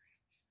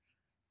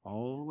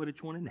 All the way to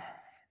 29.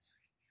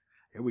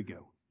 Here we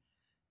go.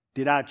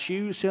 Did I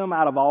choose him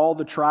out of all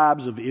the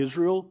tribes of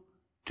Israel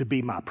to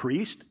be my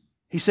priest?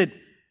 He said,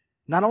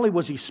 not only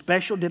was he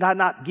special, did I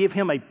not give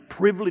him a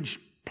privileged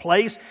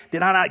place?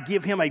 Did I not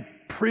give him a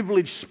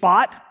privileged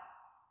spot?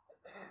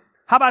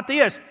 How about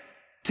this?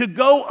 To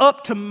go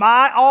up to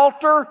my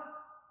altar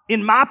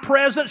in my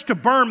presence to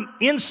burn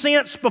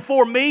incense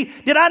before me?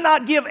 Did I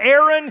not give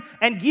Aaron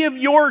and give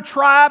your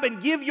tribe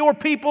and give your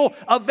people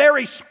a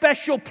very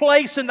special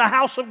place in the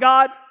house of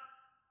God?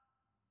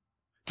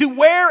 To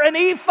wear an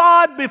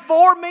ephod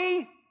before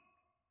me?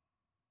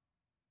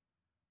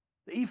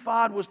 The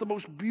ephod was the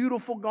most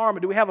beautiful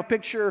garment. Do we have a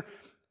picture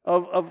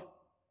of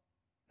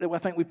that I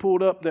think we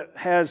pulled up that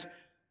has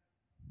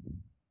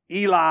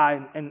Eli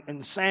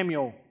and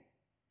Samuel?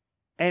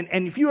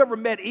 And if you ever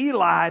met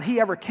Eli and he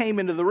ever came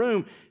into the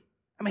room,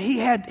 I mean, he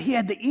had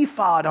the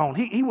ephod on.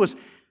 He was,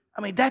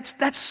 I mean,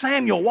 that's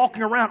Samuel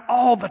walking around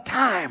all the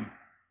time.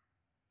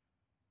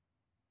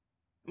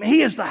 I mean,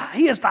 he is the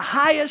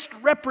highest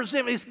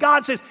representative.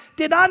 God says,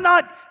 did I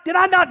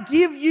not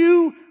give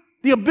you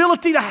the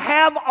ability to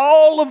have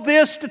all of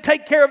this to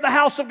take care of the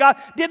house of God?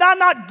 Did I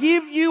not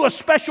give you a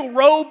special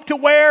robe to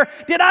wear?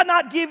 Did I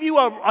not give you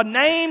a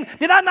name?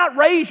 Did I not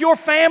raise your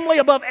family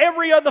above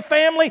every other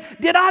family?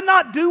 Did I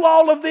not do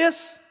all of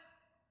this?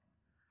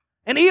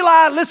 And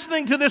Eli,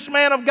 listening to this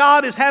man of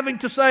God, is having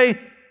to say,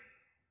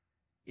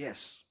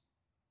 yes.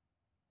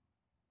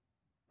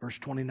 Verse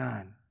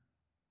 29.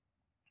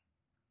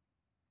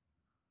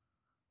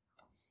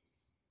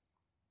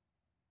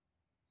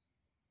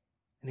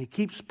 And he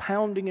keeps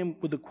pounding him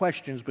with the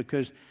questions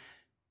because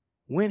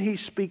when he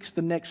speaks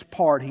the next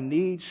part, he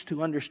needs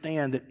to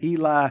understand that,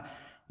 Eli,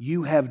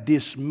 you have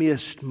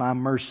dismissed my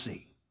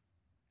mercy.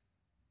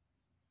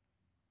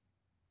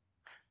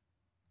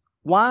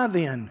 Why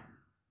then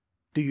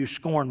do you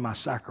scorn my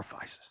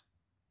sacrifices?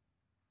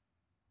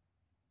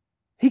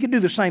 He could do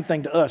the same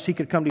thing to us. He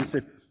could come to you and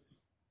say,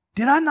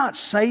 did I not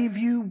save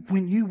you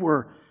when you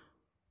were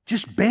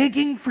just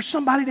begging for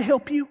somebody to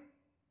help you?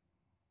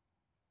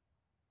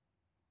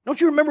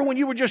 Don't you remember when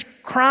you were just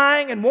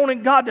crying and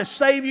wanting God to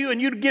save you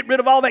and you to get rid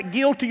of all that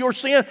guilt to your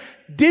sin?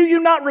 Do you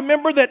not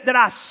remember that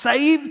I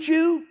saved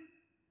you?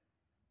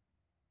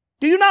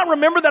 Do you not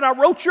remember that I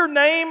wrote your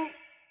name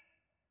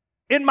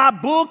in my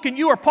book and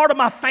you are part of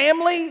my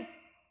family?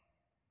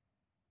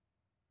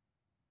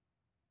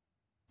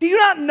 Do you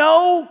not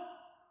know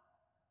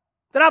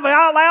that I've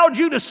allowed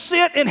you to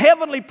sit in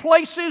heavenly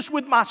places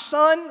with my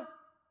Son?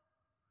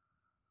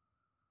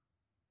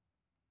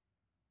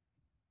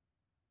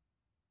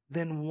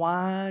 Then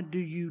why do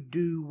you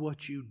do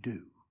what you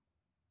do?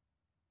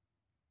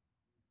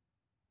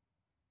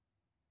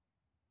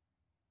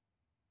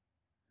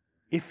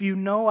 If you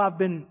know I've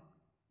been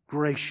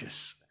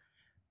gracious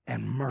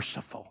and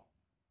merciful,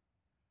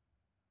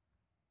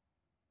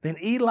 then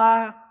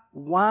Eli,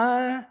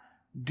 why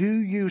do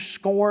you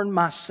scorn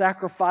my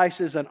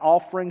sacrifices and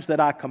offerings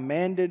that I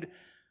commanded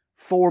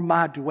for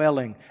my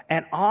dwelling,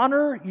 and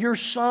honor your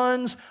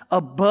sons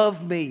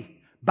above me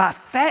by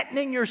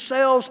fattening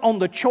yourselves on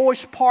the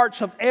choice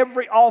parts of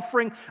every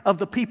offering of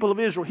the people of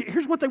Israel?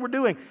 Here's what they were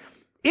doing.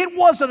 It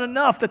wasn't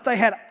enough that they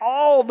had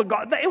all the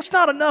God. It was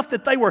not enough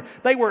that they were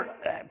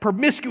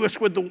promiscuous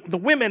with the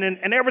women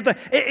and everything.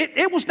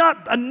 It was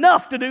not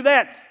enough to do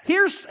that.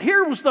 Here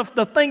was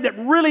the thing that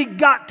really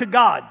got to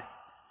God.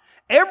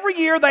 Every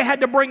year they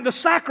had to bring the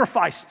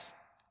sacrifices.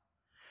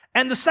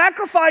 And the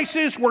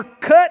sacrifices were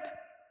cut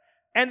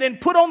and then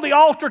put on the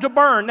altar to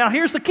burn. Now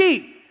here's the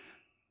key.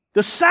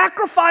 The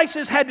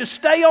sacrifices had to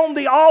stay on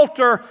the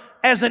altar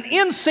as an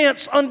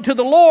incense unto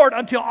the Lord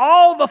until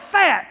all the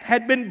fat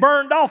had been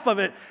burned off of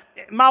it.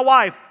 My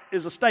wife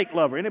is a steak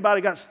lover.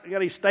 Anybody got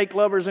any steak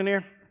lovers in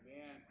here?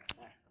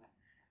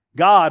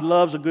 God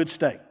loves a good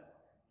steak.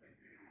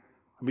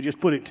 Let me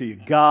just put it to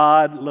you.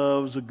 God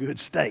loves a good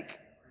steak.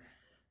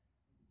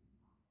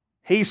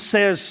 He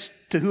says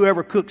to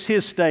whoever cooks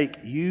his steak,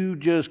 you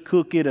just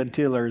cook it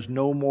until there's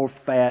no more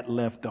fat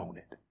left on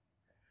it.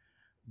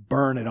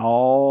 Burn it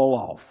all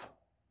off.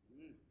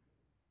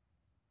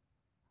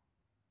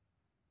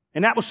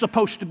 And that was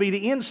supposed to be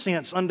the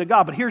incense unto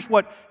God. But here's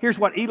what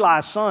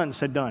Eli's sons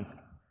had done.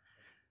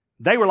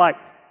 They were like,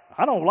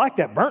 I don't like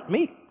that burnt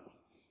meat.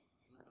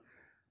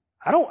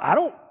 I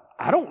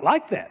don't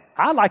like that.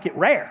 I like it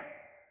rare.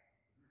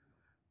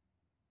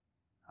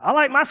 I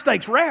like my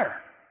steaks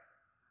rare.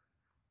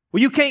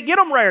 Well, you can't get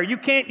them rare. You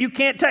can't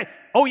take.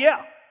 Oh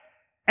yeah.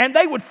 And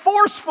they would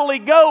forcefully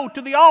go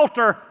to the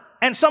altar,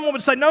 and someone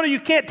would say, no, you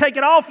can't take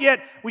it off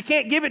yet. We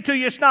can't give it to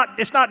you. It's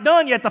not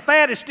done yet. The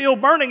fat is still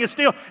burning. It's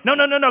still,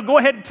 no, go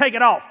ahead and take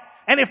it off.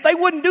 And if they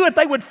wouldn't do it,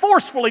 they would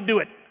forcefully do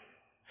it.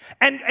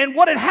 And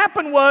what had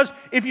happened was,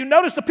 if you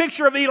notice the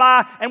picture of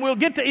Eli, and we'll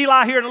get to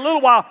Eli here in a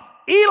little while,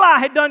 Eli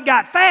had done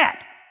got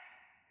fat.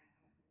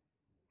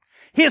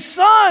 His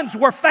sons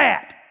were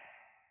fat.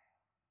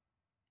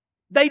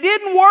 They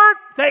didn't work.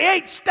 They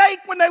ate steak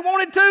when they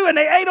wanted to, and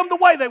they ate them the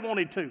way they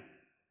wanted to.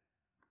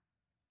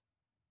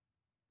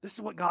 This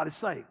is what God is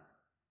saying.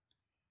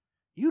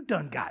 You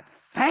done got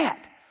fat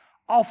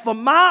off of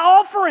my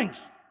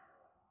offerings.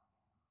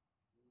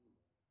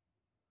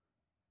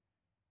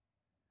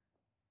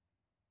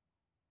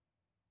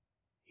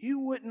 You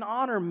wouldn't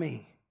honor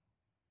me.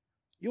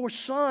 Your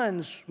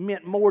sons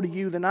meant more to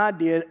you than I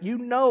did. You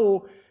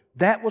know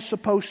that was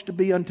supposed to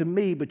be unto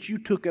me, but you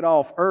took it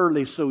off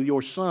early so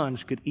your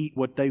sons could eat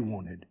what they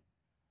wanted.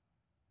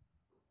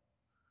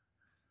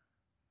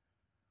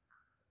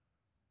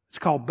 It's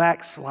called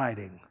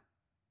backsliding.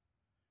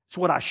 It's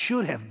what I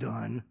should have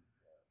done,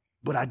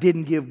 but I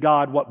didn't give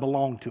God what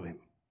belonged to Him.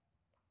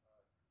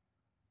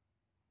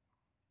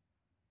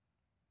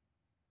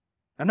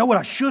 I know what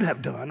I should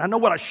have done. I know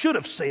what I should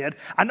have said.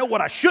 I know what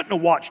I shouldn't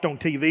have watched on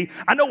TV.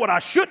 I know what I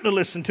shouldn't have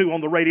listened to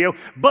on the radio,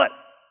 but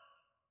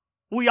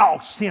we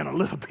all sin a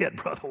little bit,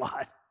 Brother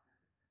Lott.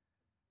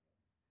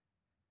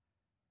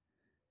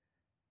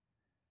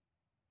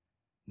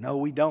 No,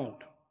 we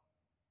don't.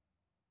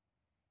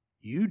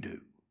 You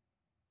do.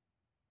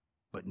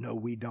 But no,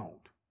 we don't.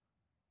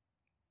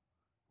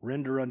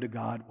 Render unto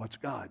God what's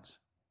God's.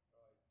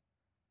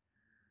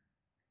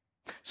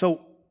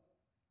 So,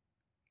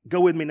 go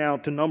with me now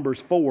to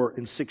Numbers 4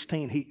 and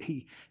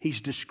 16.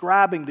 He's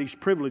describing these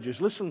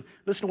privileges. Listen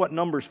to what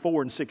Numbers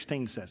 4 and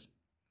 16 says.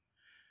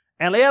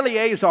 And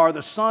Eleazar,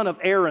 the son of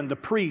Aaron, the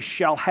priest,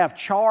 shall have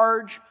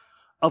charge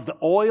of the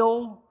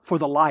oil for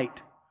the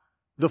light,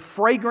 the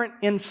fragrant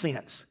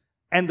incense,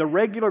 and the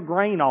regular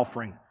grain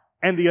offering,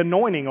 and the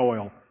anointing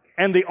oil,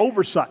 and the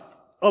oversight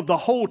of the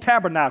whole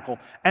tabernacle,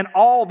 and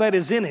all that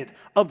is in it,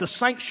 of the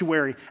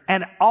sanctuary,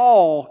 and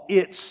all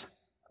its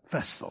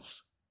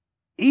vessels.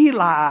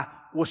 Eli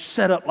was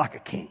set up like a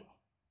king.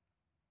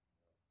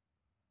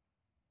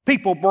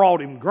 People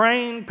brought him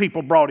grain,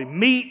 people brought him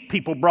meat,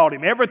 people brought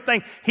him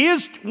everything.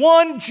 His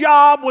one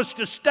job was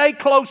to stay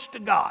close to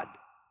God.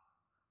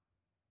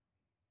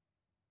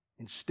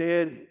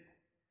 Instead,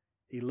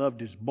 he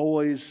loved his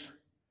boys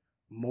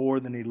more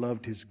than he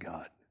loved his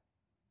God.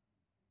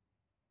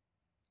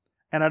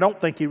 And I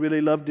don't think he really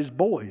loved his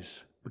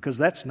boys, because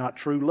that's not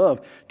true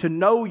love. To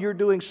know you're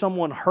doing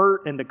someone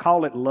hurt and to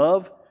call it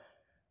love,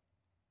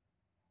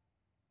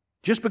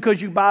 just because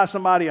you buy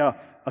somebody a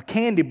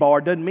candy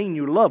bar doesn't mean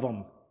you love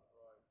them.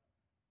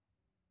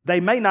 They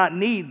may not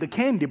need the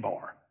candy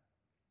bar.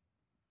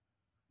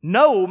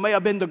 No may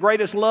have been the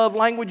greatest love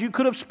language you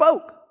could have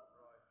spoke.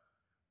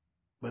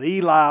 But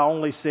Eli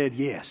only said,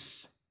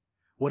 yes,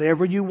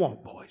 whatever you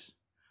want, boys.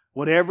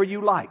 Whatever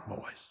you like,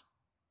 boys.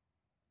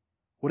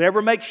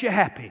 Whatever makes you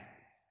happy.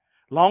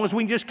 As long as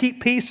we can just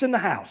keep peace in the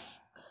house.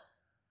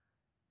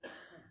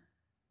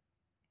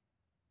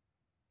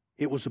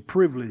 It was a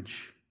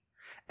privilege.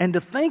 And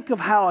to think of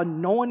how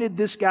anointed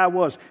this guy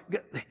was.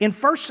 In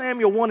 1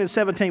 Samuel 1 and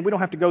 17, we don't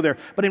have to go there,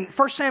 but in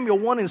 1 Samuel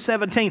 1 and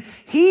 17,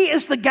 he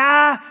is the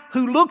guy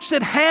who looks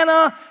at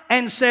Hannah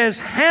and says,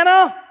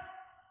 Hannah,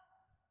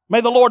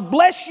 may the Lord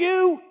bless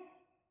you,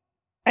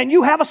 and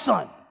you have a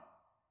son.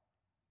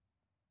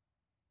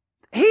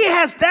 He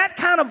has that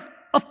kind of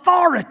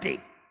authority.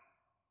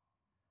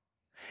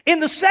 In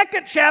the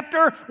second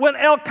chapter, when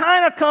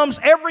Elkanah comes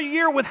every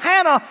year with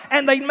Hannah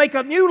and they make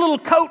a new little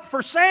coat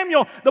for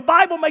Samuel, the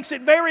Bible makes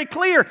it very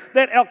clear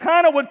that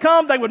Elkanah would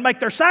come, they would make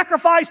their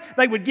sacrifice,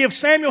 they would give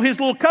Samuel his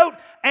little coat,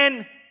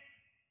 and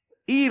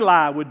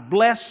Eli would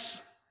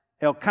bless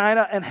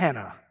Elkanah and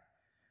Hannah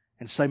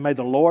and say, may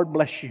the Lord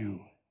bless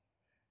you.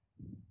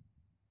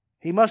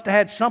 He must have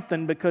had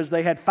something, because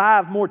they had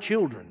 5 more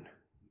children.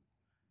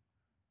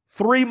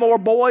 3 more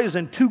boys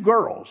and 2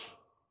 girls.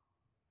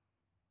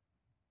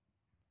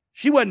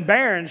 She wasn't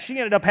barren. She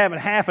ended up having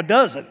half a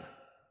dozen.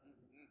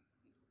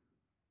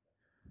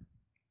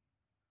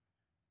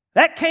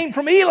 That came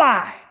from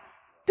Eli.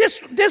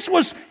 This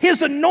was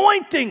his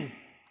anointing.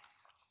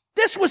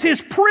 This was his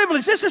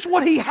privilege. This is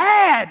what he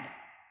had.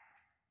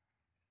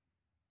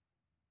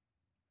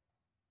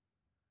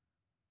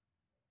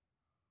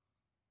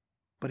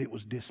 But it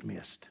was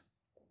dismissed.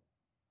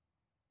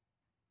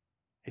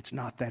 It's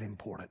not that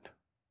important.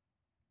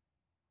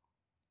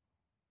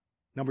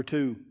 Number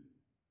 2.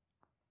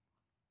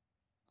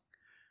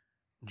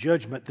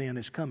 Judgment then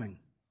is coming.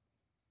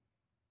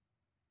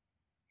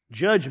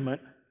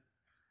 Judgment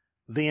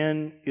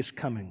then is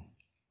coming.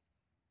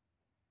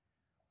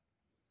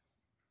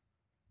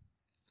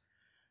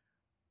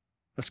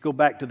 Let's go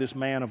back to this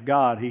man of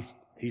God.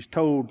 He's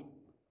told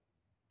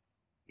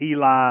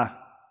Eli,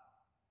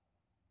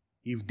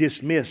 you've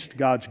dismissed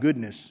God's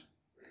goodness.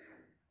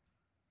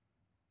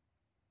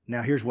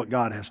 Now here's what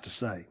God has to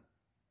say.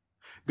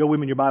 Go with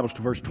me in your Bibles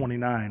to verse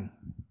 29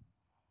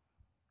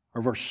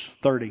 or verse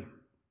 30.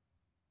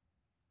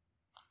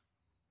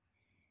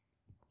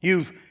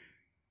 You've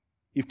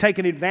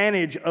taken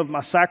advantage of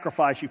my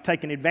sacrifice. You've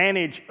taken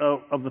advantage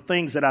of the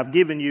things that I've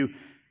given you.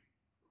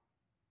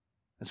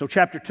 And so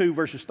chapter 2,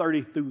 verses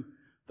 30 through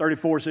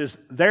 34 says,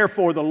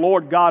 therefore the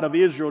Lord God of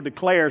Israel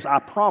declares, I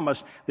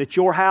promise that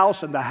your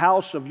house and the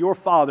house of your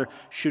father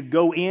should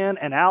go in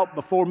and out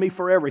before me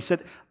forever. He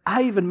said,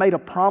 I even made a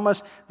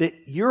promise that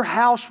your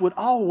house would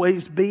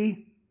always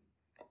be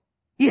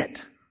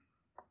it.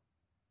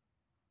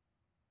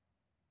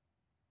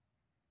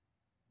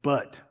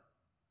 But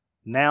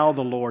now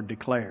the Lord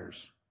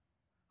declares,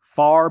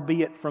 far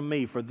be it from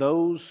me, for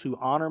those who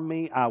honor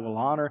me I will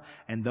honor,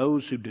 and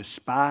those who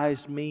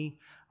despise me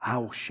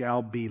I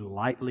shall be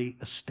lightly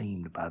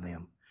esteemed by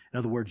them. In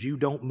other words, you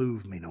don't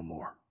move me no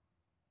more.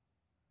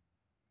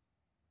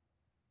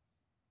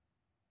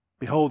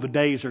 Behold, the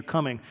days are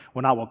coming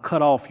when I will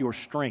cut off your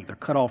strength or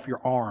cut off your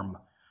arm,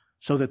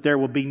 so that there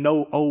will be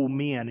no old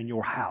men in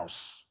your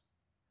house.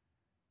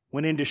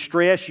 When in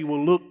distress, you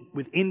will look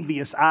with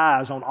envious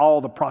eyes on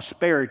all the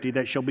prosperity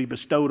that shall be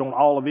bestowed on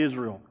all of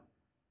Israel.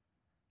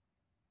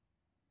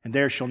 And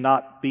there shall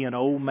not be an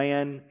old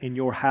man in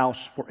your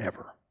house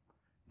forever.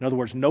 In other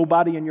words,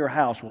 nobody in your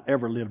house will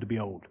ever live to be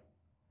old.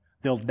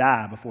 They'll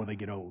die before they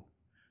get old.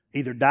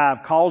 Either die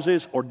of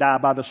causes or die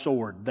by the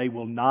sword. They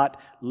will not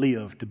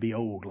live to be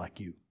old like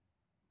you.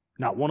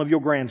 Not one of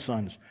your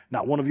grandsons,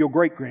 not one of your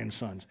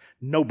great-grandsons.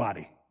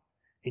 Nobody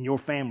in your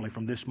family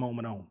from this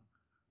moment on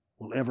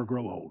will ever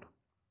grow old.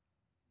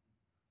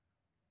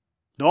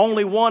 The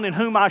only one in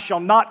whom I shall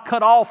not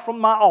cut off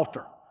from my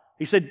altar.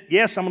 He said,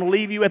 yes, I'm going to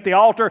leave you at the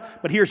altar,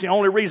 but here's the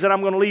only reason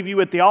I'm going to leave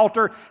you at the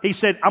altar. He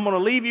said, I'm going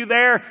to leave you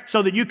there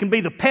so that you can be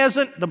the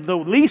peasant, the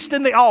least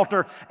in the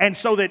altar, and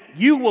so that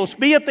you will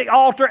be at the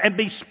altar and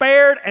be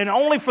spared, and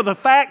only for the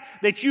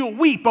fact that you'll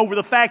weep over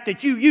the fact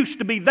that you used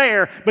to be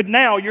there, but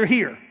now you're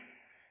here.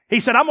 He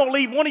said, I'm going to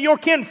leave one of your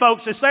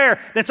kinfolks that's there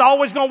that's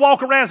always going to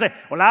walk around and say,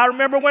 well, I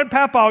remember when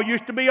Papa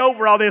used to be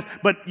over all this,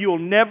 but you'll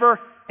never,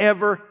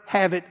 ever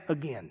have it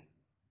again.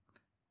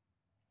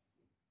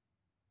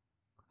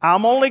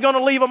 I'm only going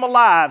to leave them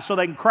alive so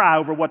they can cry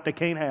over what they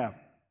can't have.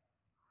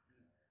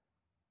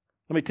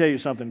 Let me tell you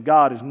something.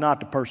 God is not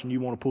the person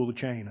you want to pull the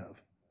chain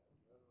of.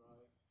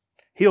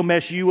 He'll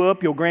mess you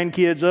up, your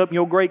grandkids up, and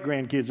your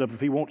great-grandkids up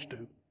if He wants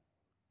to.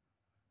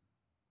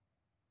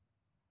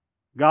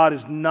 God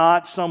is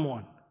not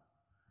someone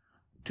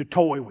to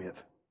toy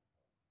with.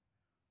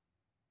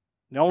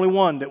 The only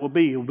one that will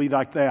be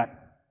like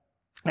that.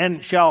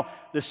 And the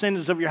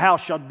descendants of your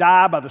house shall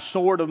die by the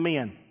sword of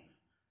men.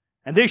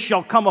 And this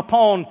shall come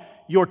upon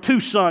your two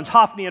sons,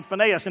 Hophni and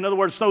Phinehas. In other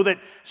words, so that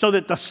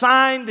the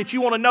sign that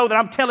you want to know that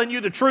I'm telling you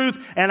the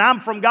truth and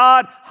I'm from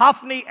God,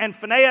 Hophni and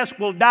Phinehas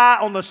will die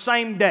on the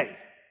same day.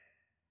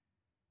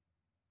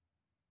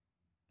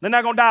 They're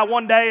not going to die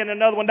one day and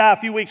another one die a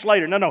few weeks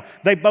later. No.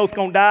 They both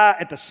going to die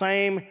at the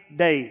same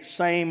day,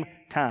 same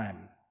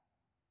time.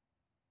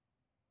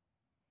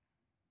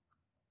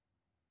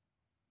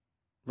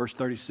 Verse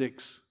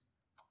 36.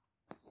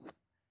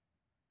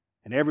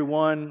 And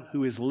everyone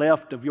who is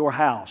left of your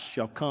house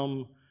shall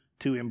come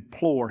to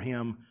implore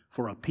him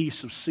for a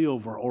piece of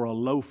silver or a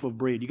loaf of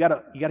bread. You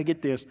gotta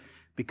get this,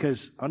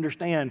 because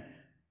understand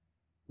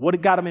what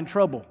had got them in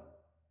trouble.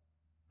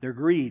 Their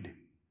greed.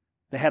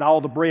 They had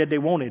all the bread they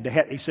wanted.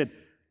 He said,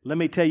 let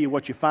me tell you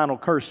what your final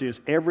curse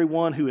is.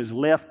 Everyone who is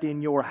left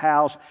in your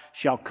house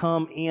shall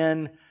come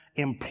in,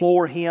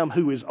 implore him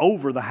who is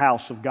over the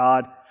house of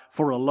God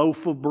for a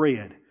loaf of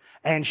bread,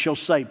 and shall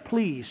say,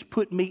 please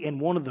put me in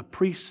one of the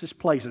priest's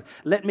places.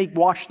 Let me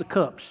wash the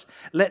cups.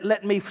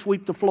 Let me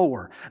sweep the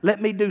floor. Let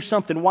me do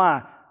something.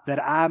 Why?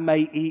 That I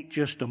may eat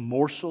just a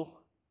morsel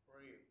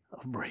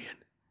of bread.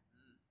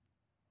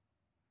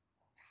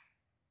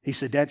 He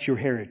said, that's your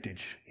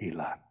heritage,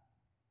 Eli.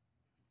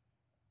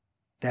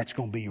 That's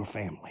going to be your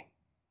family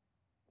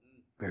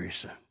very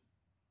soon.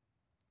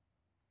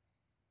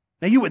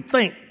 Now you would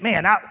think,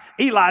 man,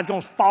 Eli's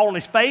going to fall on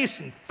his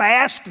face and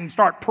fast and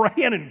start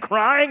praying and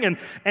crying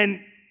and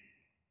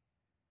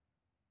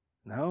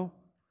no.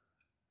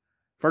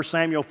 1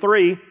 Samuel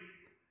 3,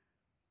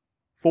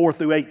 4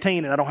 through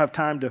 18, and I don't have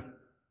time to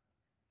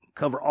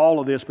cover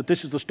all of this, but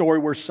this is the story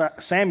where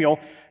Samuel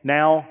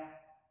now,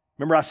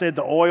 remember I said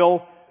the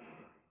oil,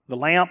 the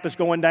lamp is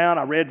going down.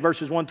 I read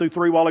verses 1 through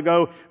 3 a while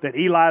ago that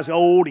Eli's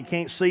old, he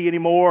can't see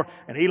anymore,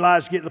 and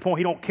Eli's getting to the point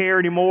he don't care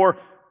anymore.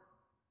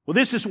 Well,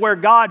 this is where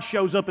God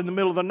shows up in the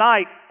middle of the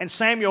night, and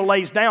Samuel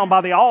lays down by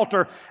the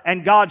altar,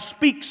 and God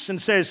speaks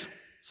and says,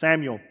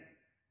 Samuel.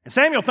 And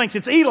Samuel thinks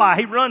it's Eli.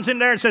 He runs in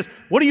there and says,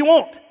 what do you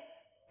want?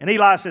 And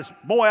Eli says,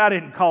 boy, I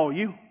didn't call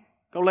you.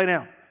 Go lay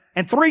down.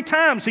 And 3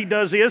 times he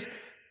does this.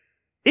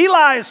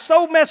 Eli is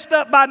so messed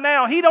up by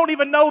now, he don't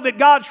even know that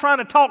God's trying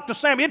to talk to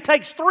Samuel. It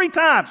takes 3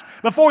 times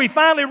before he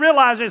finally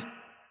realizes,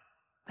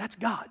 that's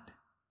God.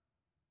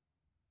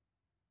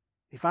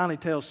 He finally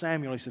tells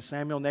Samuel, he says,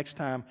 Samuel, next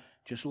time,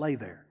 just lay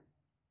there.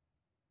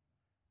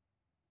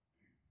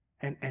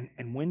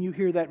 And when you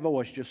hear that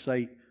voice, just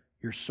say,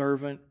 your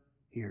servant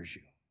hears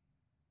you.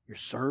 Your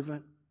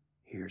servant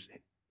hears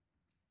it.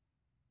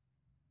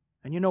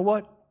 And you know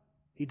what?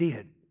 He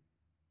did.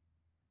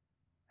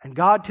 And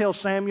God tells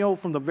Samuel,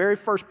 from the very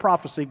first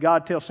prophecy,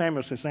 God tells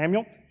Samuel, says,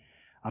 Samuel,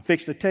 I'm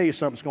fixing to tell you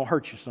something that's going to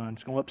hurt you, son.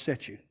 It's going to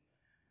upset you.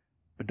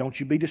 But don't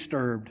you be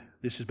disturbed.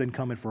 This has been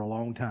coming for a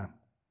long time.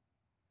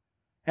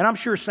 And I'm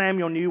sure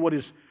Samuel knew what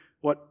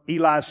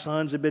Eli's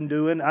sons had been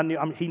doing.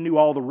 He knew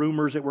all the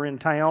rumors that were in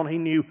town. He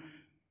knew.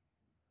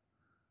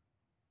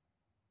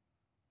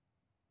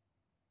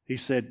 He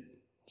said,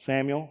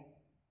 Samuel,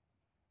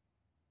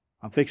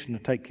 I'm fixing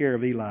to take care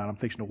of Eli. I'm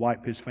fixing to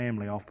wipe his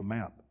family off the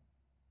map.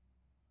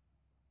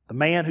 The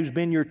man who's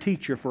been your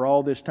teacher for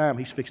all this time,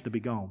 he's fixing to be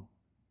gone.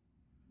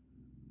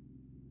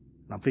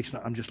 I'm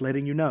just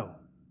letting you know.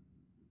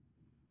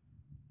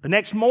 The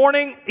next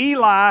morning,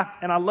 Eli,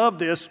 and I love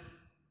this,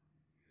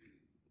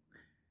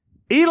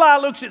 Eli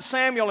looks at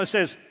Samuel and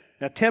says,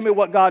 now tell me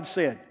what God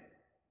said.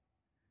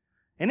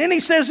 And then he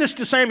says this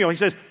to Samuel. He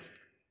says,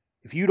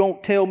 if you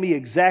don't tell me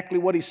exactly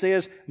what he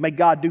says, may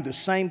God do the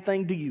same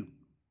thing to you.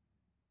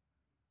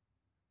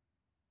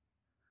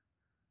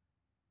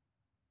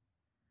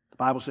 The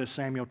Bible says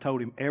Samuel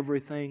told him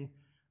everything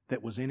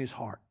that was in his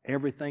heart,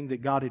 everything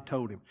that God had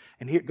told him.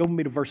 And here, go with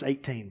me to verse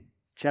 18,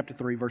 chapter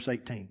 3, verse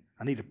 18.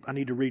 I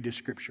need to read this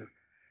scripture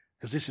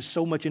because this is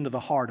so much into the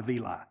heart of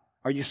Eli.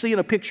 Are you seeing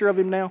a picture of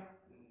him now?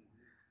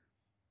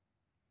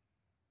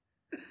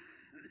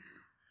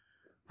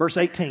 Verse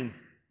 18.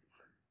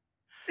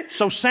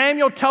 So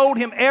Samuel told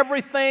him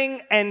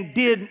everything and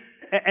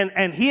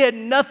hid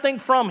nothing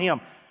from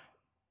him.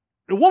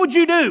 What would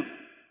you do?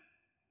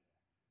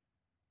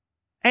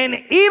 And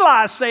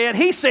Eli said,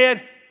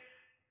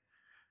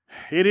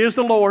 it is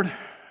the Lord.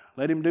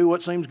 Let him do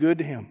what seems good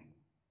to him.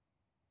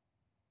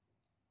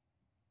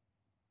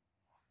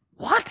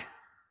 What?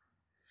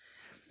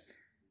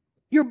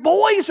 Your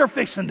boys are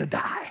fixing to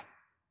die.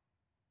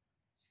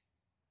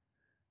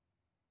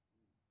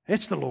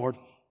 It's the Lord.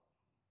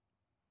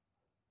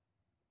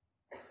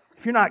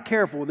 If you're not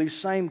careful, these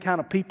same kind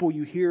of people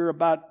you hear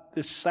about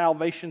this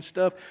salvation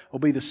stuff will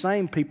be the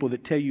same people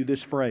that tell you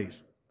this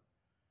phrase.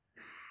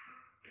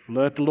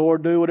 Let the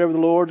Lord do whatever the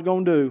Lord's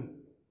going to do.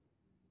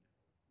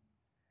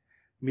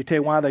 Let me tell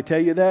you why they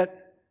tell you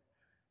that.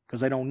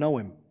 Because they don't know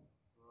Him.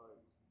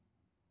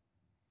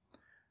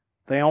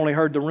 They only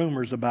heard the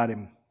rumors about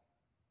Him.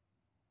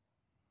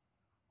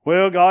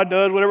 Well, God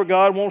does whatever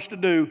God wants to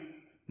do.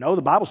 No,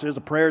 the Bible says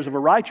the prayers of a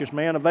righteous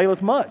man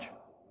availeth much.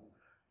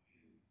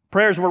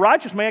 Prayers of a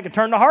righteous man can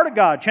turn the heart of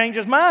God, change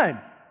his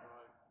mind.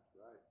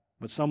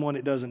 But someone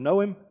that doesn't know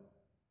him,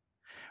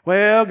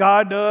 well,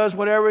 God does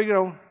whatever,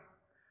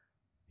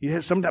 You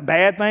have some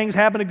bad things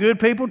happen to good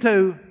people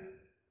too.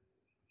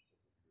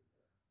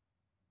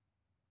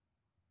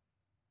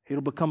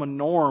 It'll become a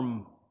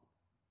norm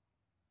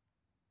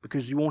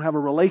because you won't have a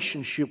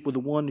relationship with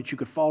the one that you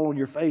could fall on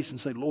your face and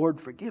say,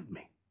 Lord, forgive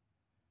me.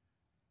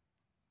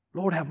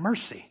 Lord, have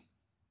mercy.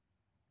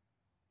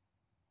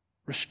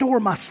 Restore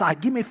my sight.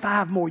 Give me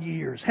 5 more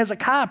years.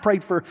 Hezekiah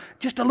prayed for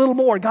just a little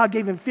more, and God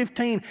gave him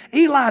 15.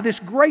 Eli,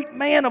 this great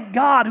man of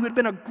God who had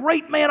been a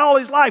great man all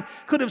his life,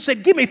 could have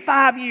said, give me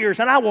 5 years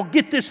and I will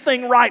get this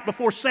thing right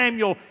before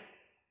Samuel.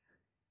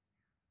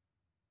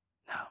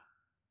 No.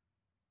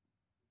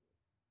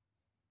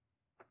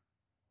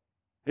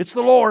 It's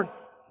the Lord.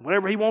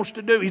 Whatever He wants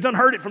to do. He's done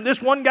heard it from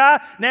this one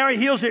guy. Now He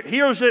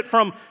hears it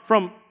from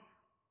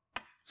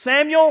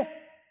Samuel.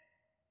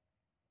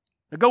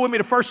 Now go with me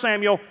to 1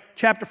 Samuel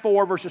chapter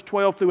 4, verses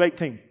 12 through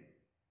 18.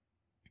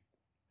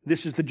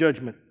 This is the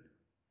judgment.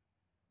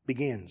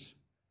 Begins.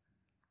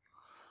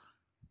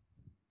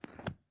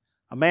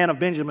 A man of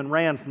Benjamin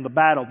ran from the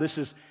battle. This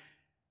is,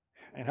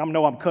 and I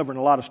know I'm covering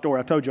a lot of story.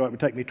 I told you it would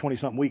take me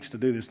 20-something weeks to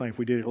do this thing if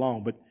we did it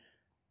long. But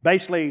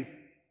basically,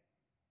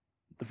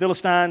 the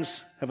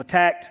Philistines have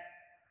attacked.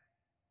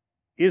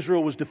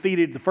 Israel was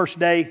defeated the first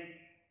day. And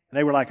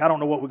they were like, I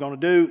don't know what we're going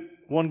to do.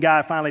 One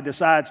guy finally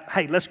decides,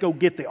 hey, let's go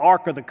get the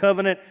Ark of the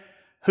Covenant.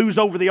 Who's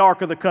over the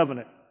Ark of the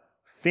Covenant?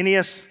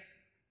 Phinehas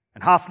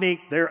and Hophni.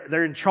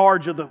 They're in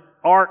charge of the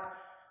Ark.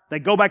 They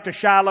go back to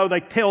Shiloh. They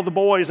tell the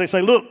boys, they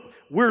say, look,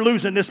 we're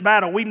losing this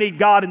battle. We need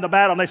God in the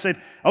battle. And they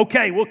said,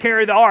 okay, we'll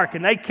carry the Ark.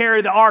 And they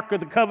carry the Ark of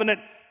the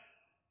Covenant,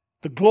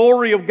 the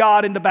glory of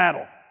God into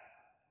battle.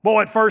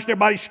 Boy, at first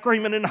everybody's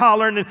screaming and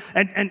hollering.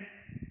 But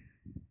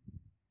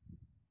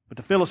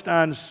the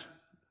Philistines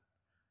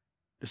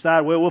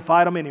decided, well, we'll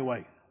fight them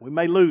anyway. We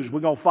may lose.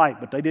 We're going to fight.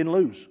 But they didn't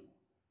lose.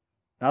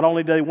 Not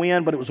only did they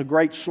win, but it was a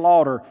great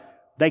slaughter.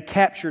 They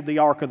captured the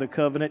Ark of the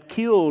Covenant,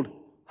 killed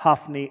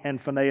Hophni and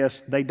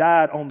Phinehas. They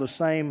died on the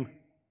same.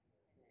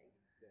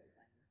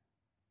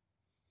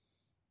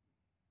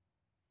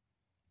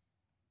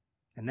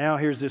 And now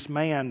here's this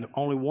man,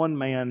 only one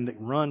man that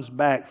runs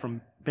back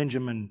from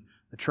Benjamin,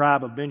 the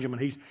tribe of Benjamin.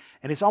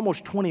 And it's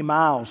almost 20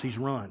 miles he's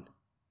run.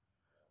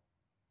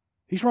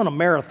 He's run a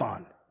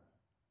marathon.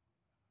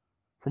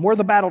 From where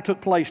the battle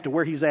took place to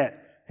where he's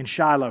at in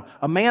Shiloh.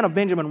 A man of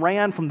Benjamin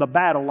ran from the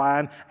battle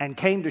line and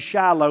came to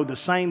Shiloh the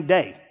same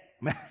day.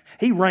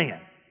 He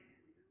ran.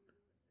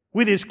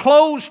 With his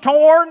clothes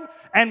torn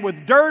and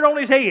with dirt on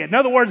his head. In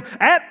other words,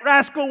 that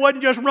rascal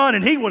wasn't just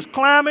running. He was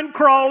climbing,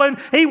 crawling.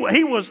 He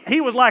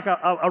was like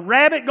a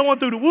rabbit going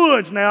through the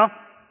woods now.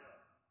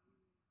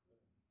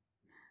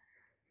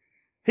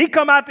 He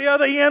come out the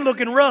other end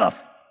looking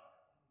rough.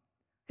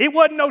 It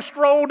wasn't no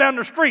stroll down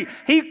the street.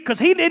 Because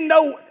he didn't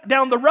know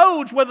down the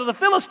roads whether the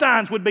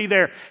Philistines would be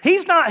there.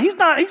 He's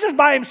just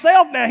by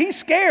himself now. He's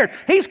scared.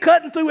 He's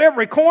cutting through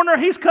every corner.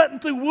 He's cutting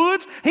through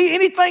woods.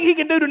 Anything he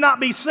can do to not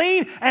be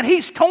seen. And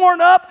he's torn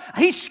up.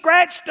 He's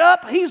scratched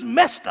up. He's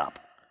messed up.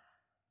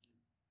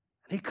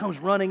 And he comes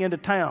running into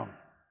town.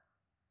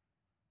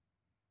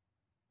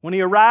 When he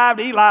arrived,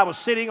 Eli was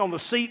sitting on the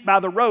seat by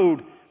the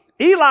road.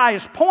 Eli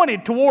is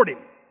pointed toward him.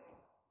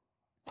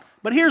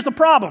 But here's the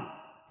problem.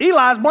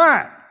 Eli's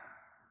blind.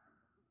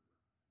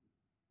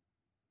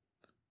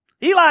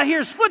 Eli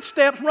hears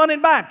footsteps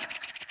running by.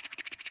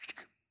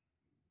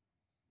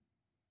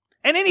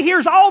 And then he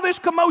hears all this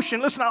commotion.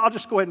 Listen, I'll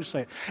just go ahead and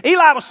say it.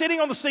 Eli was sitting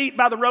on the seat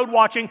by the road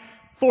watching,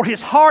 for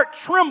his heart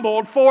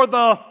trembled for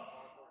the...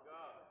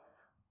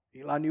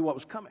 Eli knew what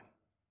was coming.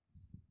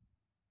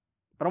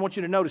 But I want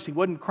you to notice he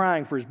wasn't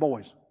crying for his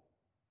boys.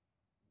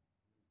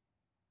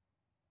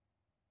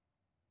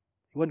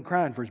 He wasn't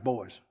crying for his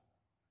boys.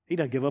 He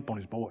doesn't give up on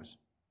his boys.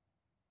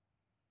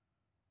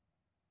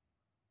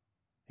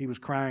 He was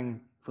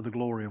crying for the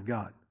glory of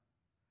God.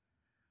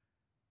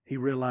 He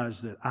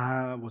realized that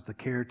I was the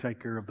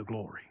caretaker of the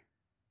glory.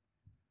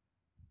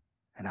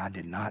 And I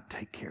did not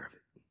take care of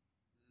it.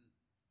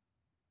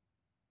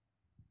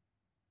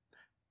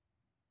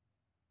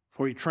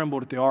 For he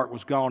trembled that the ark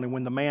was gone. And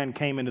when the man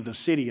came into the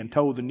city and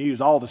told the news,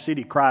 all the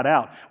city cried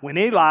out. When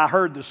Eli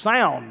heard the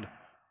sound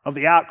of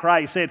the outcry,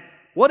 he said,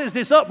 what is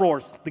this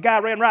uproar? The guy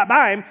ran right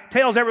by him,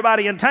 tells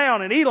everybody in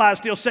town, and Eli's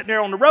still sitting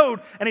there on the road,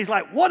 and he's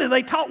like, what are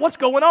they talking? What's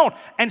going on?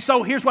 And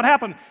so here's what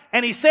happened.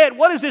 And he said,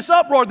 what is this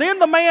uproar? Then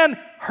the man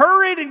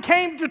hurried and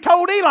came to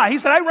told Eli. He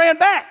said, I ran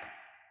back.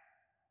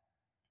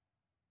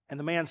 And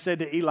the man said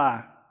to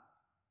Eli,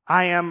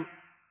 I am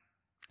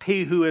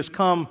he who has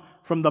come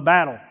from the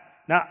battle.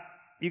 Now,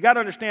 you got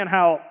to understand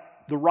how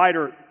the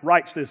writer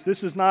writes this.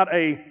 This is not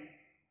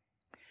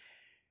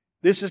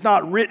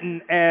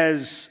written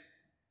as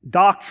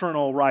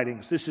doctrinal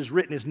writings. This is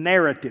written as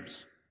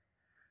narratives.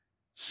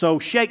 So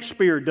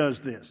Shakespeare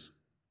does this.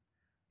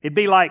 It'd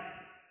be like,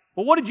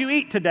 well, what did you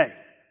eat today?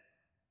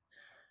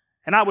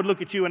 And I would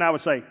look at you and I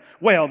would say,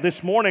 well,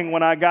 this morning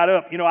when I got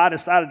up, I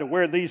decided to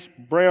wear these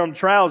brown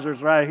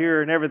trousers right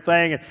here and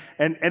everything.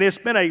 And it's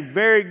been a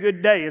very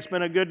good day. It's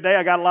been a good day.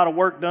 I got a lot of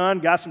work done,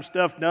 got some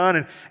stuff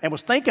done, and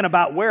was thinking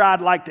about where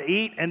I'd like to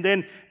eat. And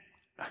then,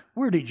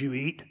 where did you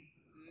eat?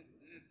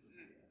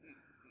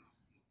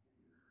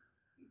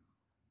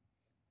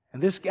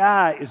 And this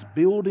guy is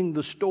building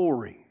the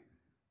story.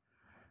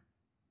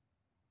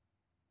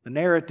 The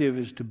narrative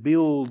is to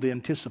build the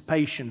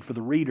anticipation for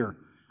the reader.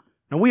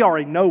 Now, we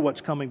already know what's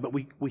coming, but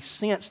we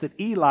sense that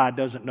Eli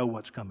doesn't know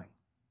what's coming.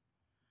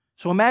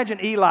 So imagine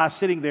Eli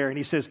sitting there and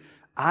he says,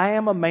 I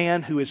am a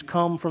man who has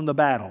come from the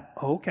battle.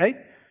 Oh, okay.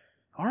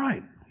 All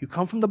right. You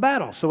come from the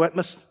battle. So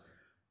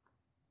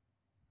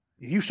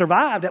you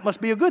survived. That must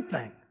be a good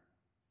thing.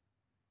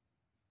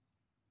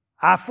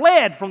 I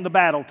fled from the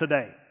battle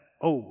today.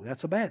 Oh,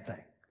 that's a bad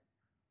thing.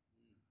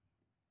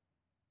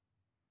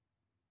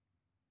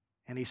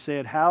 And he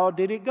said, how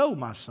did it go,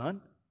 my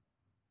son?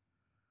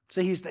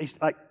 See, he's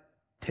like,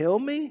 tell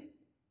me.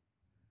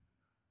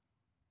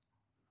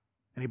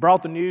 And he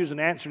brought the news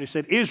and answered. He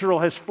said, Israel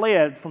has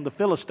fled from the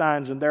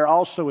Philistines, and there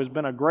also has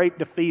been a great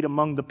defeat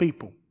among the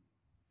people.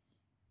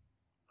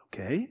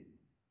 Okay.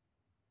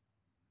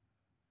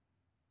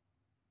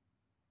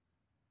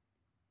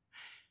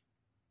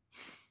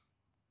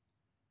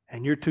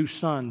 And your two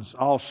sons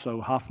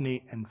also,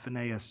 Hophni and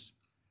Phinehas,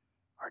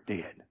 are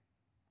dead.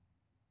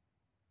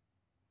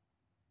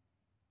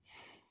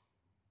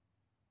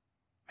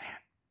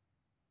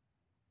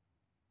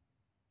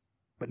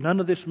 But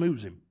none of this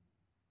moves him.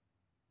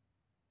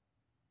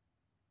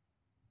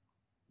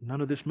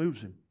 None of this moves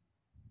him.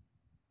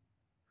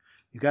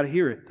 You got to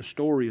hear it. The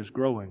story is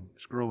growing.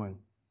 It's growing.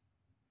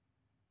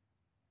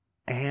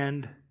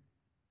 And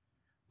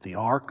the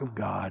ark of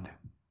God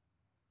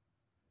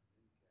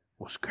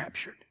was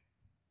captured.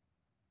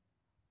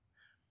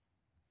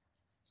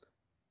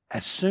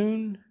 As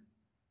soon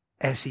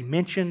as he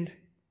mentioned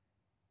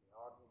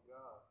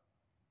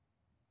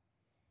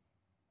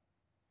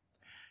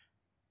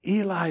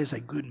Eli is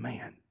a good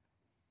man.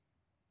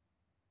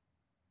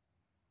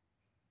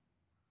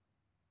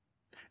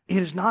 It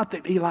is not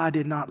that Eli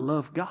did not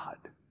love God.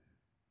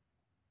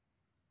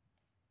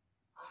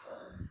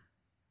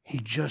 He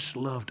just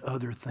loved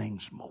other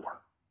things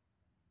more.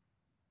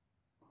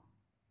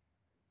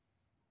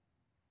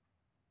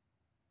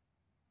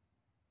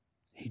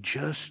 He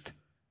just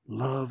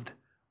loved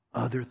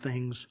other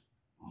things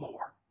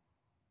more.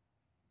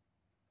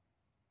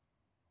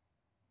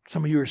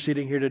 Some of you are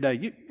sitting here today,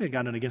 you ain't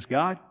got nothing against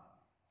God.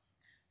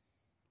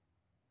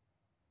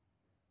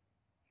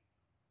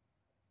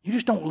 You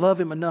just don't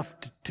love Him enough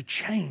to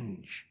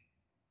change.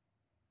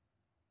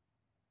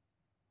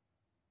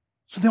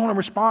 So the only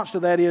response to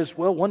that is,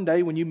 well, one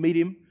day when you meet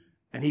Him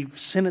and He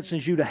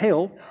sentences you to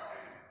hell,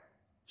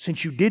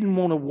 since you didn't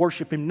want to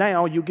worship Him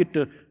now, you'll get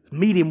to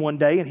meet Him one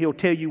day and He'll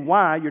tell you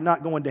why you're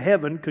not going to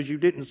heaven because you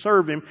didn't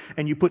serve Him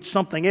and you put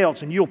something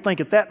else. And you'll think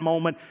at that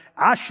moment,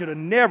 I should have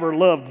never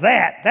loved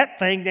that. That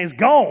thing is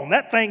gone.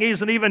 That thing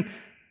isn't even...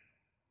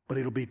 But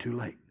it'll be too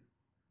late.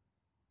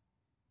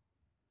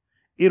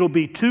 It'll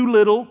be too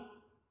little,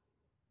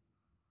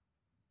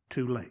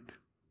 too late.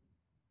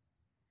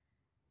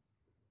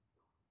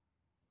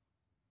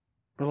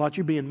 But Lott,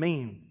 you're being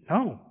mean.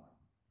 No.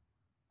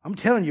 I'm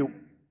telling you,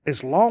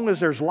 as long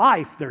as there's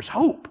life, there's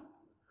hope.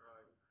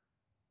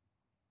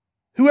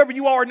 Whoever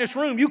you are in this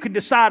room, you can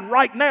decide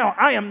right now,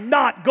 I am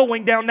not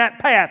going down that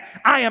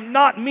path. I am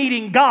not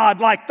meeting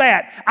God like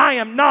that. I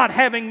am not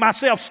having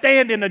myself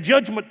stand in the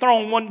judgment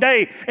throne one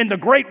day in the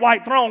great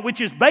white throne, which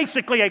is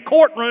basically a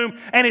courtroom,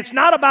 and it's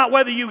not about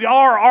whether you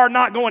are or are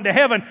not going to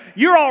heaven.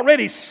 You're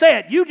already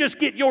set. You just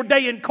get your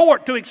day in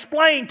court to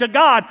explain to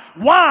God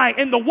why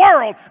in the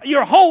world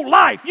your whole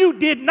life you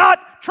did not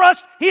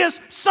trust His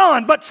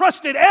Son, but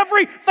trusted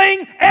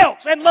everything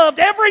else and loved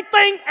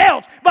everything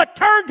else, but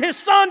turned His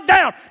Son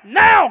down.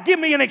 Now give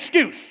me an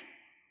excuse.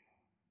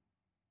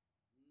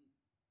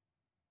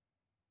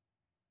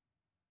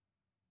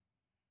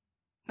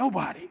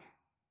 Nobody.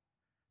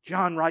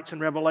 John writes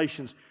in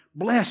Revelations,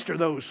 blessed are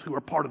those who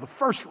are part of the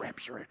first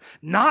rapture,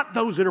 not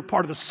those that are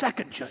part of the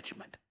second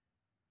judgment.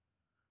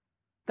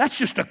 That's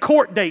just a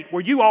court date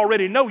where you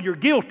already know you're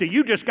guilty.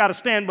 You just got to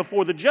stand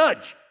before the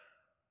judge.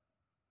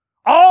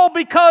 All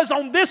because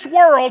on this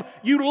world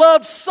you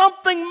loved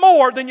something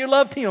more than you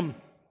loved Him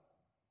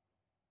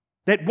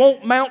that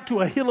won't mount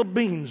to a hill of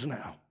beans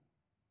now.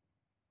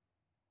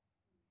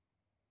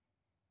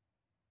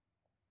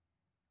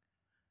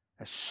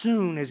 As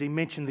soon as he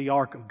mentioned the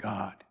ark of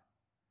God,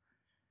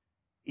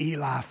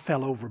 Eli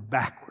fell over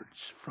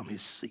backwards from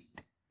his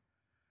seat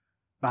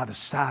by the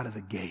side of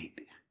the gate,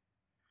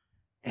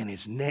 and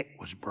his neck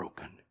was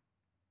broken.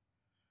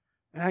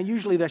 Now,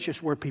 usually that's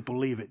just where people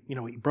leave it. You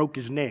know, he broke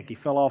his neck. He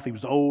fell off. He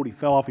was old. He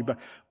fell off.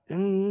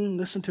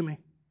 Listen to me.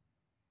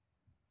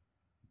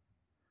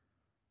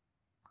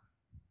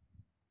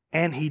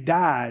 And he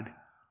died,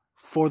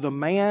 for the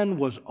man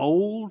was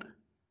old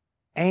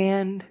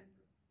and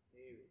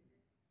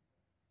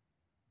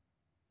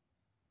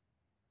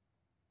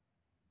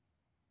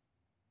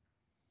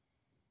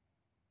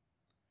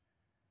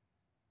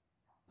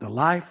The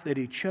life that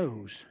he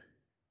chose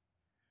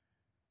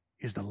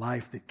is the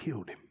life that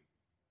killed him.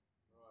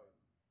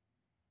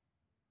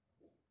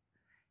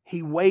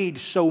 He weighed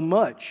so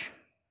much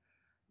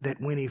that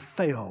when he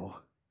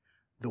fell,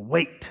 the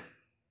weight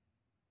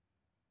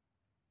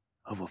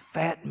of a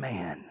fat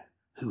man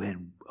who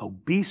had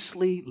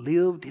obesely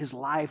lived his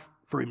life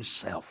for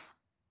himself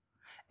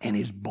and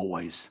his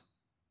boys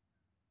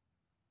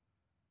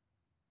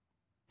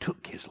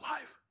took his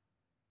life.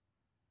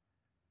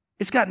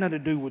 It's got nothing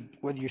to do with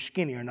whether you're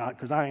skinny or not,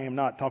 because I am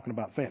not talking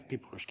about fat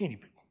people or skinny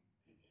people.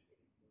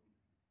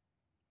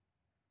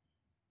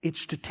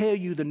 It's to tell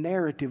you the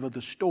narrative of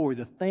the story.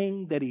 The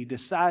thing that he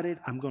decided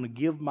I'm going to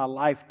give my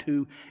life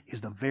to is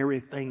the very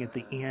thing at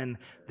the end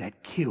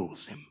that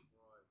kills him.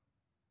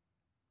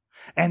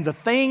 And the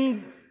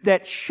thing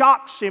that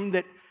shocks him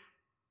that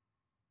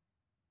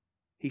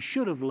he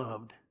should have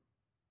loved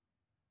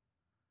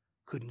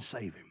couldn't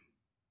save him.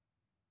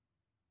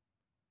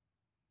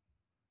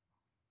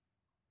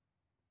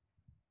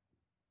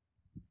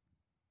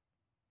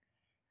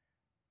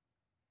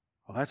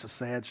 Well, that's a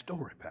sad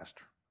story,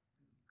 Pastor.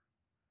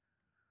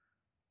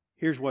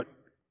 Here's what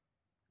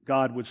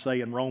God would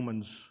say in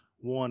Romans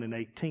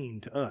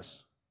 1:18 to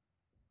us.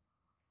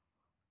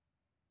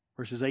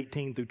 Verses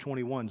 18 through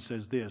 21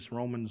 says this,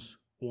 Romans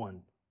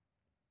 1.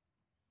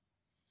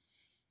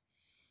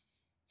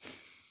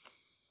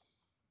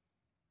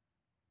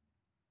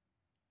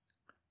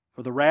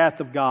 For the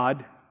wrath of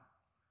God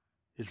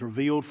is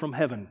revealed from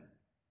heaven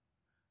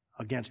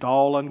against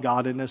all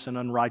ungodliness and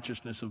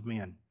unrighteousness of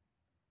men,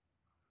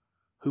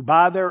 who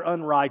by their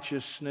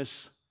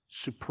unrighteousness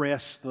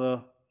suppress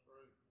the...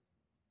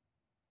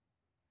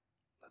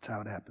 That's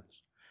how it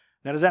happens.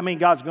 Now, does that mean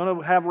God's going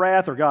to have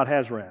wrath or God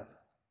has wrath?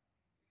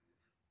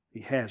 He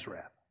has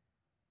wrath.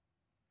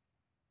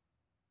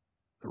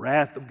 The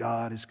wrath of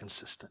God is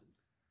consistent.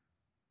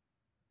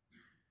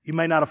 You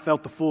may not have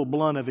felt the full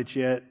blunt of it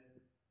yet,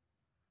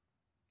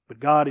 but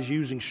God is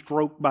using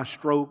stroke by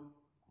stroke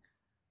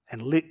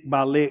and lick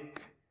by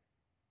lick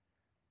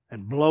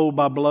and blow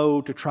by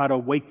blow to try to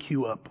wake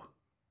you up.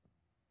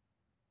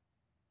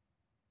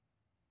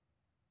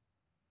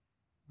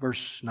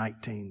 Verse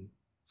 19.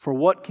 For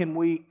what can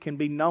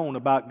be known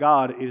about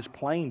God is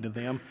plain to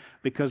them,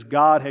 because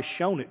God has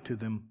shown it to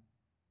them.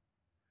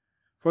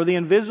 For the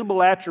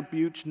invisible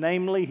attributes,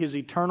 namely His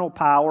eternal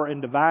power and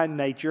divine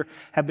nature,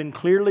 have been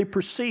clearly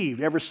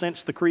perceived ever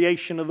since the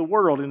creation of the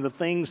world in the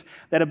things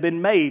that have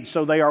been made,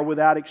 so they are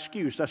without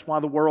excuse. That's why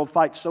the world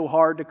fights so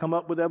hard to come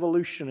up with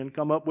evolution and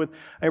come up with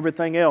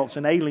everything else.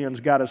 And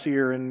aliens got us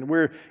here. And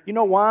you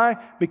know why?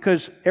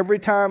 Because every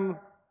time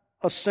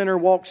a sinner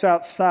walks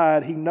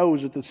outside, he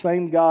knows that the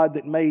same God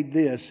that made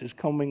this is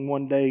coming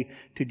one day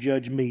to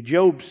judge me.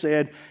 Job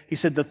said,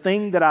 the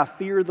thing that I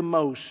fear the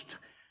most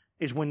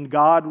is when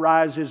God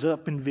rises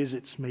up and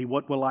visits me.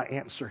 What will I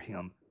answer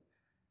Him?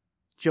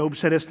 Job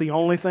said, it's the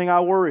only thing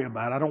I worry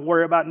about. I don't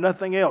worry about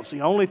nothing else.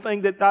 The only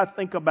thing that I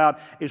think about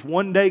is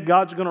one day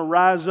God's going to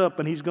rise up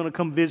and He's going to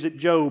come visit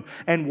Job.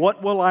 And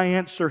what will I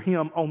answer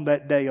Him on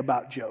that day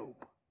about Job?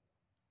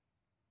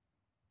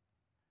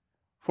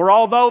 For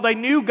although they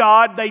knew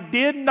God, they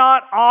did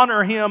not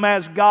honor Him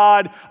as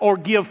God or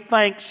give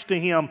thanks to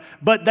Him.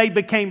 But they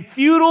became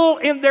futile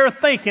in their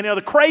thinking.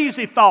 The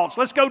crazy thoughts.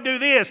 Let's go do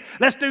this.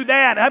 Let's do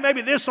that.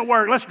 Maybe this will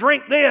work. Let's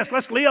drink this.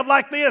 Let's live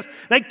like this.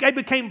 They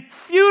became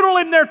futile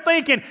in their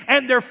thinking.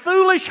 And their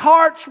foolish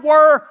hearts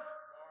were...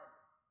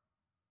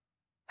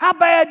 How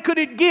bad could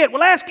it get?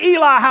 Well, ask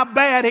Eli how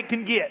bad it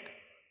can get.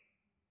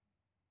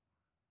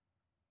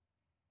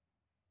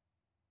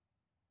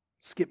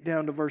 Skip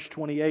down to verse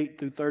 28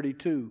 through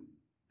 32.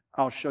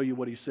 I'll show you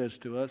what he says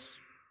to us.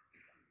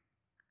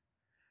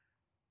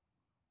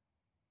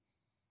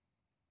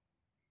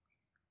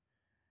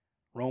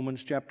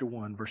 Romans chapter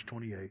 1, verse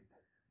 28.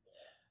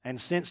 And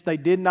since they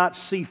did not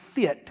see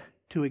fit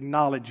to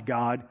acknowledge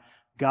God,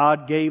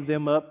 God gave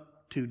them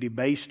up to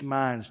debased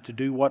minds to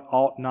do what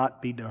ought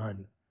not be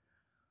done.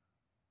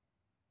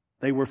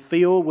 They were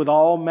filled with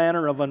all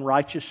manner of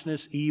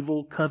unrighteousness,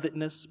 evil,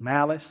 covetousness,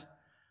 malice,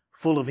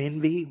 full of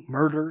envy,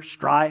 murder,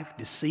 strife,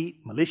 deceit,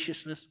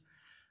 maliciousness.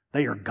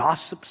 They are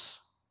gossips.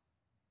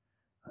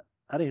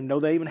 I didn't even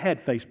know they even had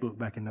Facebook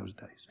back in those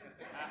days.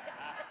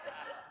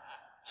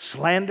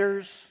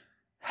 Slanders,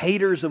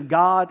 haters of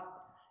God,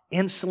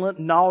 insolent,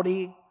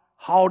 naughty,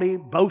 haughty,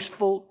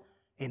 boastful,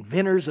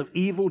 inventors of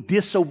evil,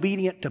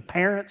 disobedient to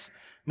parents.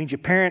 Means your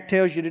parent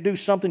tells you to do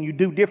something, you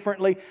do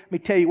differently. Let me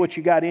tell you what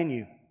you got in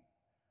you.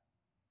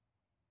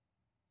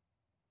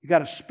 You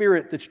got a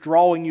spirit that's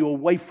drawing you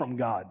away from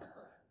God,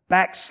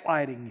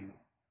 backsliding you.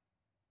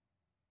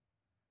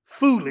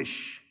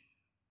 Foolish,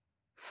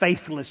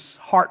 faithless,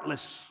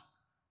 heartless,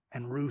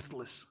 and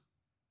ruthless.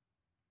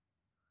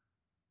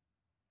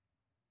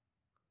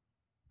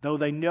 Though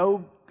they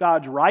know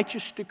God's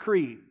righteous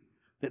decree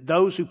that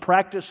those who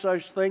practice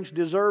such things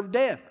deserve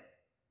death.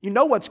 You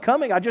know what's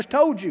coming. I just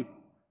told you.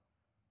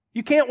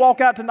 You can't walk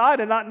out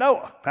tonight and not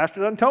know.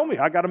 Pastor done told me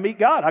I got to meet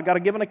God. I got to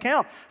give an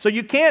account. So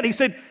you can't. He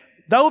said,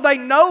 though they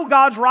know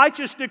God's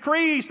righteous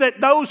decrees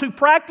that those who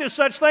practice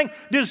such things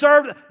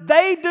deserve,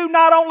 they do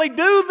not only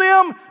do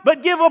them,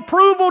 but give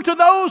approval to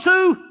those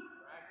who...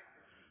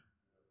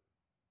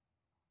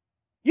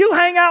 You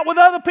hang out with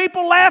other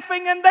people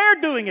laughing and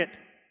they're doing it.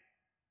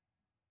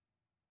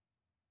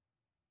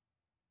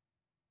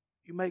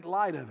 You make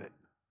light of it.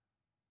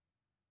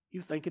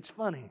 You think it's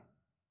funny.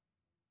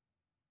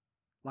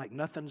 Like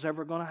nothing's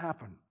ever going to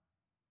happen.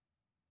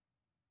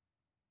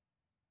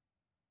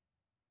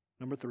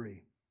 Number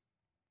 3.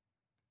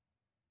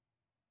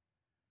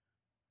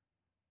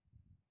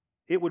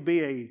 It would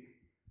be a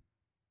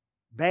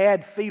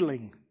bad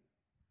feeling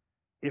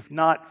if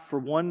not for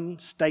one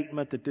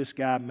statement that this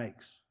guy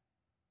makes.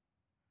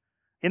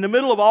 In the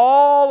middle of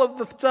all of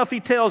the stuff he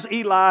tells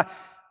Eli,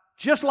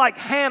 just like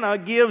Hannah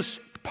gives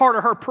part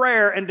of her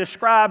prayer and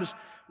describes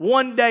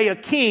one day a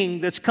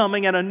king that's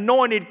coming, an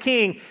anointed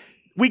king,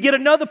 we get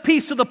another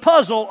piece of the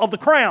puzzle of the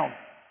crown.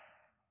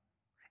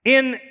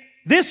 In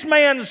this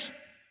man's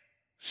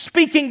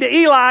speaking to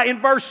Eli in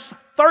verse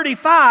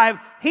 35,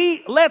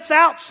 he lets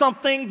out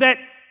something that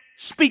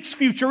speaks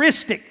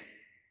futuristic.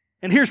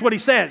 And here's what he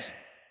says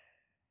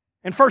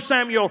in 1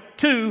 Samuel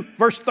 2,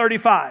 verse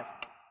 35.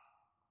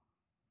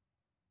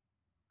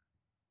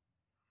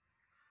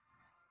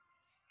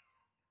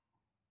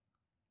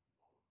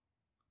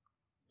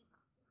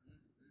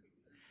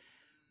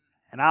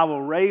 And I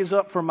will raise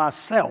up for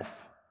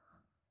myself.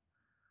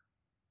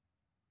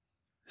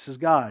 This is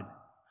God.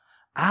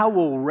 I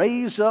will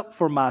raise up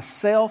for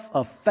myself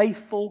a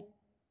faithful.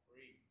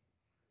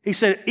 He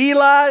said,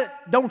 Eli,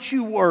 don't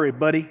you worry,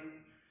 buddy.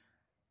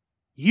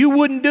 You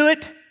wouldn't do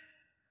it,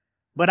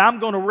 but I'm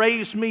going to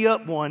raise me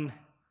up one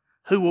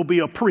who will be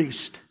a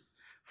priest,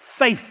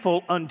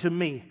 faithful unto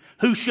me,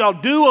 who shall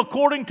do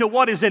according to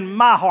what is in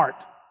my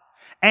heart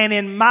and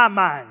in my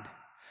mind.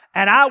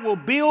 And I will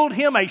build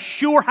him a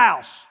sure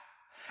house.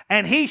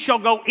 And he shall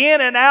go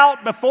in and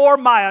out before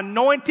my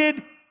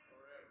anointed.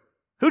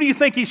 Who do you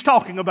think he's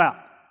talking about?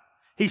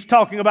 He's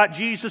talking about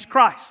Jesus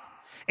Christ.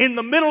 In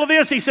the middle of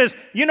this, he says,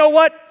 you know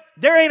what?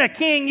 There ain't a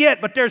king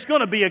yet, but there's going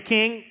to be a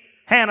king,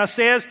 Hannah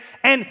says.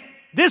 And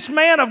this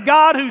man of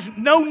God who's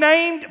no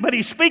named, but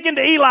he's speaking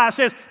to Eli,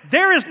 says,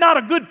 there is not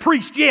a good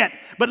priest yet.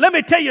 But let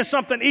me tell you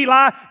something,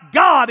 Eli.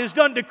 God has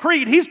done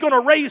decreed. He's going to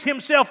raise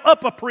himself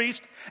up a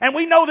priest. And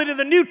we know that in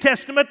the New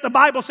Testament, the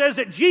Bible says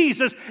that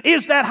Jesus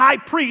is that high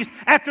priest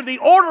after the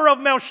order of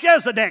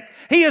Melchizedek.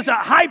 He is a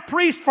high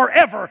priest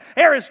forever.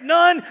 There is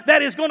none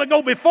that is going to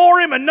go before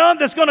him and none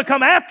that's going to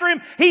come after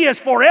him. He is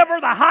forever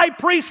the high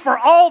priest for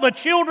all the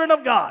children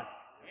of God.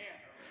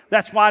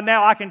 That's why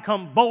now I can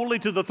come boldly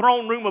to the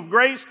throne room of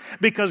grace,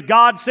 because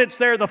God sits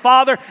there, the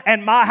Father,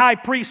 and my high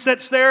priest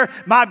sits there,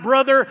 my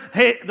brother,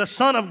 the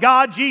Son of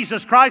God,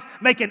 Jesus Christ,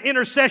 making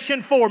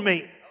intercession for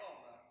me.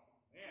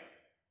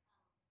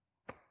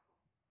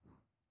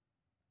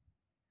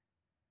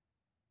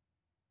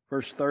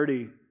 Verse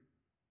 30,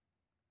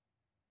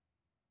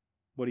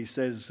 what he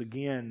says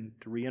again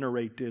to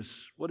reiterate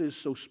this, what is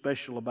so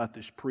special about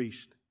this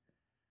priest?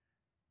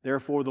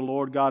 Therefore, the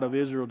Lord God of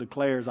Israel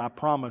declares, I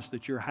promise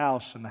that your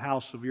house and the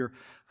house of your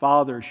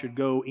father should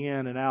go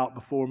in and out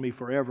before me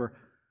forever.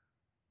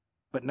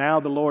 But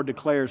now the Lord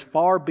declares,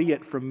 far be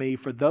it from me,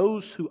 for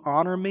those who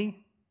honor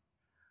me,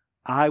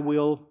 I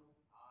will,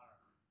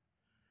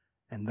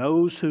 and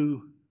those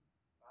who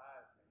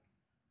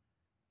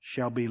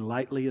shall be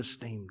lightly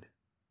esteemed.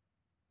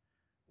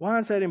 Why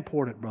is that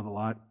important, Brother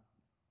Lott?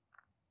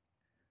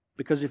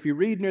 Because if you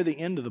read near the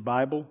end of the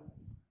Bible,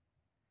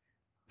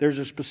 there's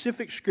a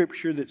specific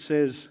scripture that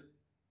says,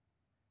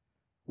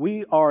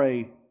 we are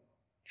a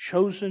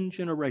chosen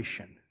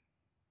generation,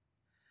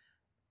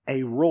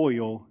 a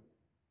royal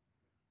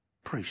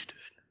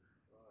priesthood.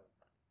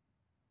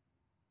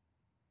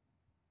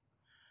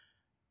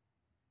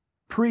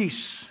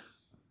 Priests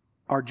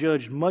are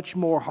judged much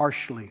more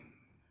harshly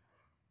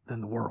than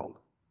the world.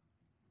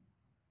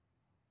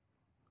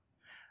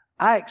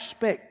 I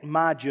expect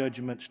my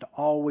judgments to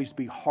always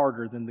be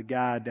harder than the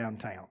guy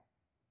downtown.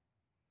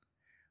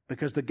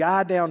 Because the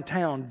guy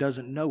downtown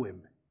doesn't know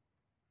him.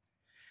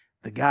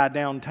 The guy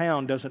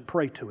downtown doesn't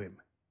pray to him.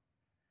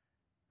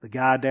 The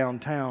guy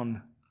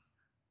downtown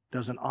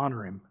doesn't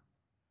honor him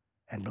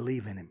and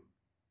believe in him.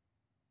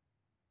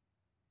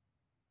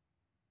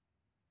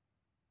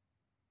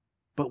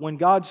 But when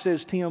God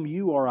says, Tim,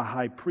 you are a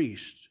high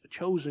priest, a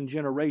chosen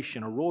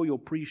generation, a royal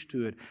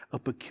priesthood, a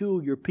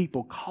peculiar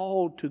people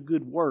called to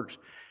good works,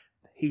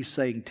 He's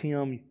saying,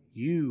 Tim,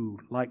 you,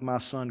 like my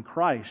son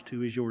Christ,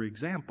 who is your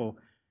example,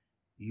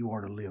 you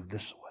are to live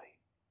this way.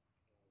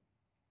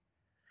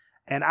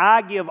 And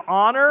I give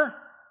honor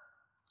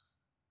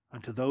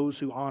unto those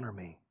who honor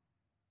me.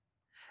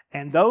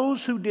 And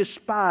those who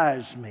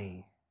despise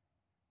me,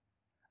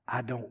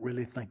 I don't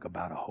really think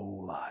about a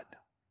whole lot.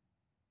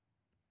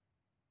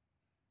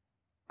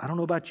 I don't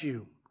know about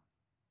you,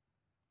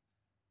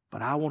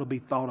 but I want to be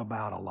thought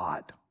about a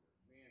lot.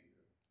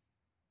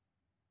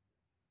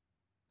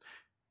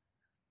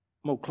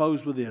 I'm going to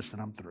close with this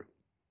and I'm through.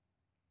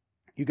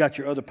 You got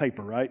your other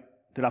paper, right?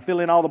 Did I fill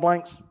in all the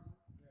blanks?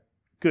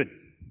 Good.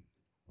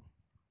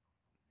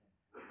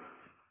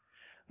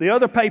 The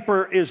other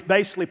paper is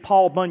basically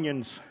Paul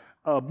Bunyan's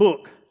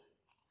book,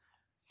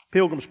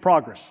 Pilgrim's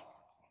Progress.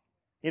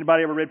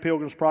 Anybody ever read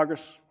Pilgrim's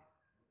Progress?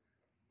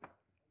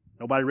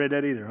 Nobody read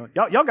that either,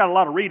 huh? Y'all got a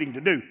lot of reading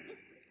to do.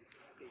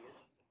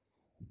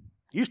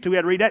 Used to, we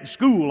had to read that in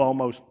school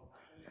almost.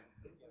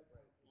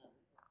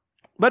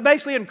 But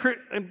basically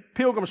in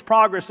Pilgrim's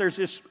Progress, there's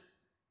this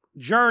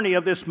journey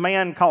of this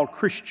man called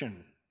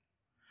Christian.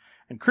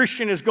 And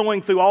Christian is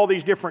going through all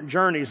these different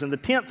journeys. And the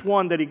 10th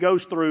one that he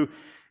goes through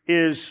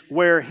is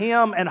where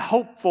him and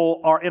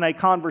Hopeful are in a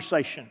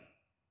conversation.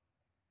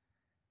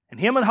 And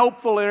him and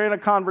Hopeful are in a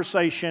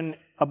conversation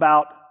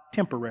about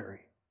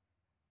Temporary.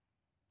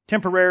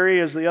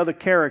 Temporary is the other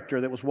character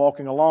that was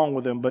walking along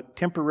with him, but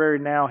Temporary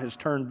now has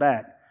turned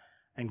back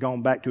and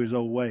gone back to his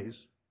old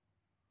ways.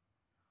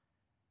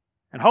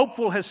 And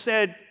Hopeful has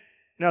said,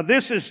 now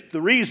this is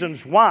the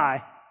reasons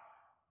why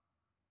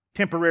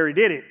Temporary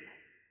did it.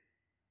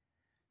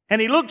 And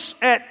he looks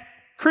at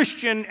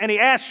Christian and he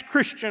asks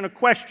Christian a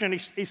question.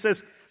 He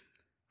says,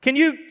 Can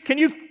you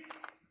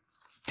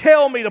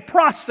tell me the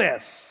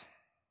process?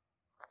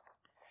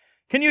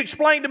 Can you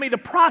explain to me the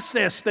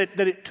process that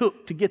it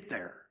took to get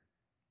there?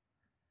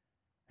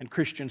 And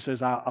Christian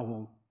says, I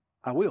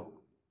will.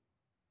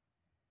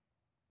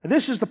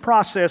 This is the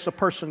process a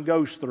person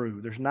goes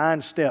through. There's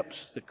 9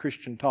 steps that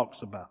Christian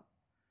talks about.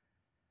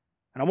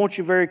 And I want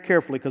you very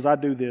carefully, because I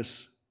do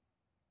this,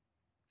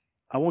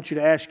 I want you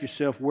to ask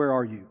yourself, where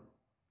are you?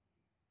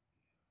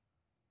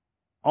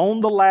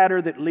 On the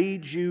ladder that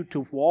leads you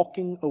to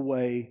walking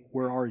away,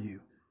 where are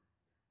you?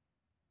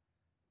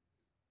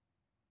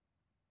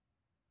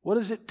 What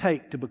does it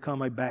take to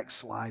become a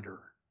backslider?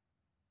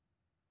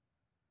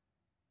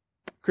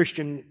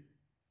 Christian,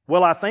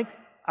 well, I think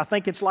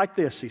it's like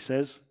this, he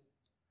says.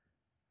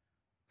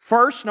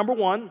 First, number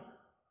 1,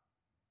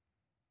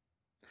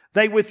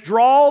 they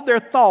withdraw their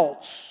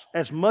thoughts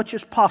as much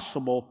as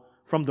possible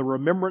from the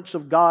remembrance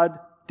of God,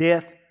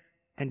 death,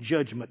 and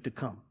judgment to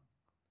come.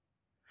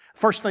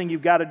 First thing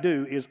you've got to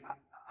do is,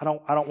 I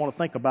don't want to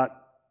think about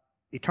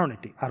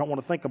eternity. I don't want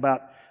to think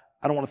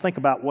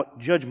about what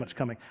judgment's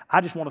coming.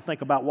 I just want to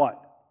think about what?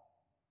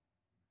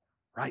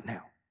 Right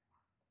now.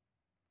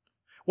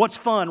 What's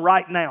fun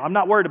right now? I'm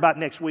not worried about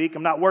next week.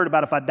 I'm not worried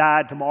about if I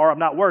died tomorrow. I'm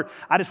not worried.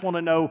 I just want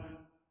to know.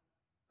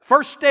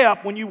 First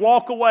step when you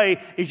walk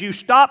away is you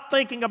stop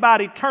thinking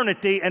about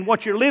eternity and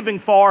what you're living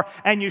for,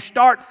 and you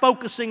start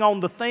focusing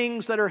on the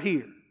things that are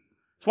here.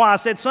 That's why I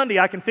said Sunday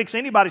I can fix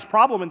anybody's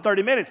problem in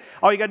 30 minutes.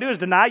 All you got to do is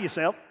deny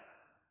yourself.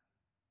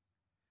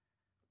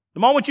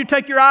 The moment you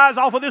take your eyes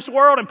off of this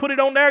world and put it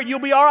on there, you'll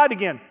be all right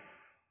again.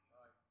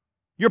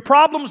 Your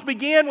problems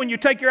begin when you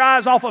take your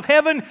eyes off of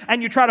heaven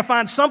and you try to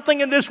find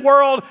something in this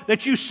world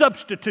that you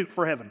substitute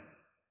for heaven.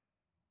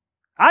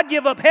 I'd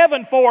give up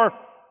heaven for,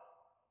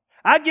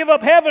 they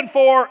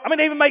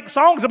even make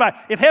songs about,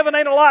 if heaven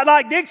ain't a lot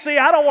like Dixie,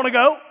 I don't want to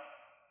go.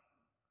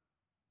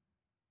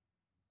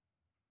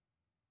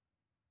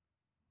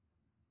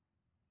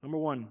 Number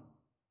 1,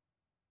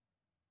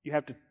 you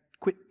have to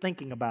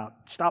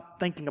stop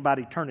thinking about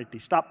eternity.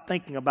 Stop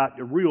thinking about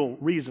the real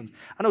reasons.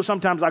 I know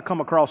sometimes I come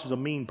across as a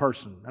mean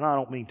person, and I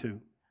don't mean to.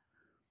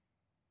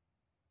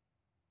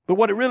 But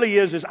what it really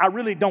is I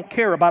really don't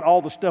care about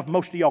all the stuff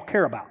most of y'all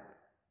care about.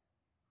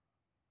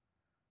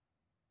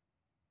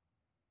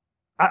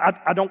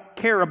 I don't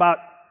care about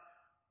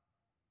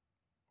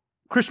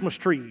Christmas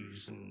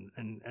trees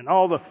and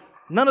all the...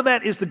 None of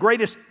that is the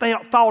greatest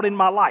thought in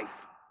my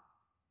life.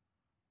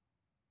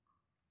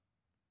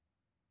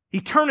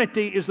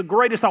 Eternity is the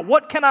greatest thought.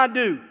 What can I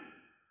do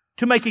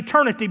to make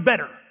eternity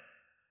better?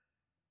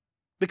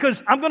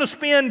 Because I'm going to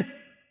spend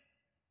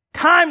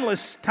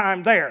timeless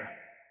time there.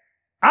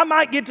 I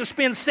might get to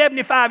spend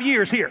 75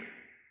 years here.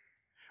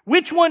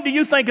 Which one do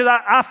you think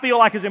I feel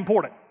like is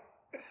important?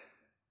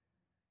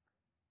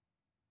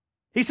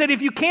 He said,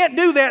 if you can't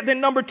do that, then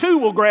number 2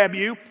 will grab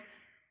you.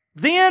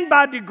 Then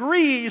by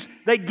degrees,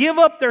 they give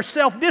up their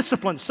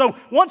self-discipline. So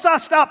once I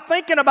stop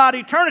thinking about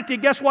eternity,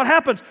 guess what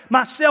happens?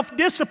 My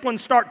self-discipline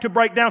start to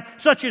break down,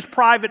 such as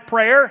private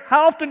prayer.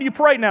 How often do you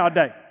pray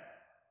nowadays?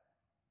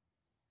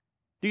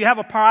 Do you have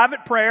a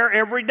private prayer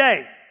every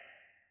day?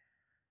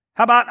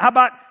 How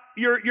about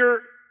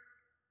your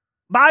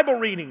Bible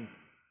reading?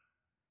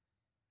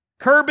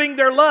 Curbing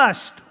their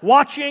lust,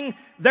 watching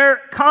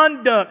their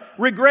conduct,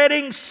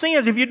 regretting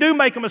sins. If you do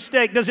make a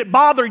mistake, does it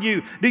bother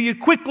you? Do you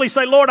quickly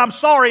say, Lord, I'm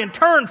sorry, and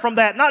turn from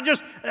that? Not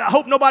just, I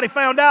hope nobody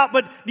found out,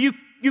 but do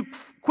you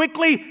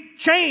quickly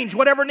change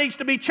whatever needs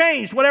to be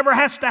changed, whatever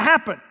has to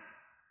happen?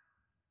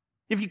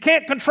 If you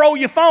can't control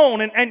your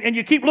phone and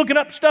you keep looking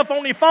up stuff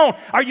on your phone,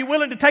 are you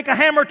willing to take a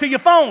hammer to your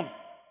phone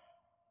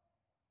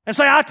and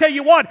say, I tell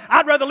you what,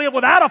 I'd rather live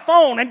without a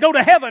phone and go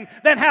to heaven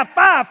than have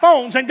 5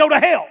 phones and go to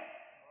hell?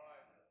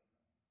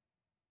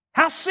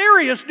 How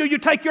serious do you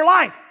take your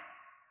life?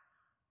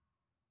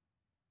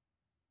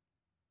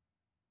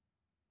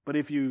 But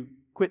if you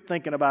quit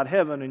thinking about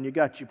heaven and you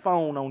got your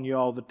phone on you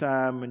all the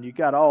time and you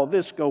got all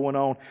this going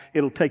on,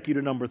 it'll take you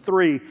to number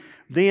 3.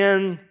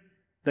 Then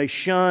they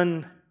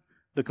shun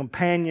the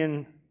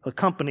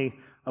company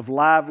of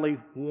lively,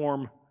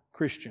 warm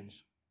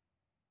Christians.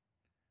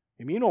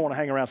 I mean, you don't want to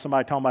hang around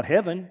somebody talking about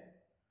heaven.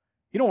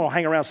 You don't want to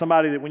hang around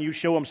somebody that when you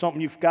show them something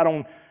you've got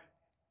on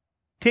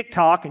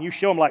TikTok and you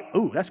show them like,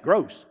 ooh, that's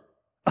gross.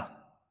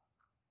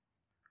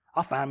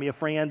 I'll find me a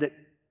friend that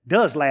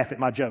does laugh at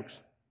my jokes.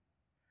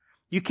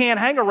 You can't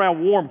hang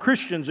around warm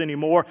Christians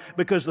anymore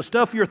because the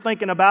stuff you're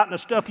thinking about and the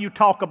stuff you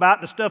talk about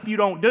and the stuff you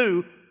don't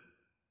do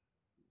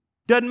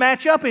doesn't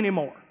match up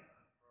anymore.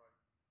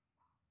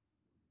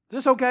 Is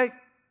this okay?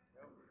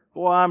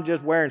 Boy, I'm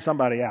just wearing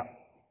somebody out.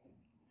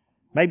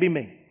 Maybe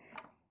me.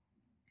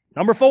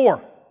 Number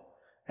 4.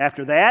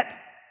 After that,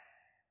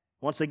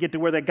 once they get to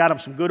where they got them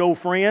some good old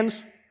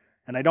friends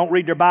and they don't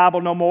read their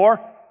Bible no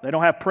more, they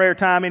don't have prayer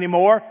time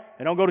anymore,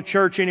 they don't go to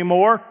church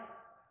anymore,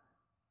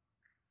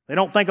 they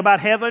don't think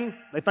about heaven,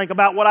 they think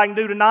about what I can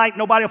do tonight,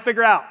 nobody will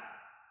figure out.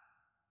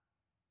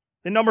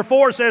 Then number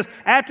 4 says,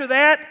 after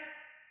that,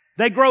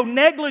 they grow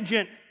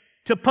negligent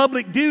to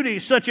public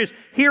duties such as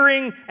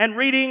hearing and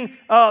reading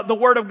the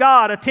Word of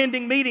God,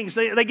 attending meetings.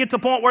 They get to the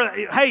point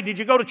where, hey, did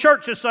you go to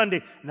church this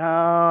Sunday? No,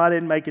 I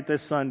didn't make it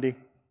this Sunday.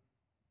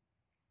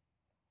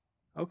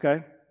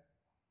 Okay.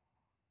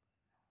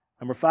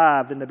 Number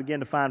 5, then they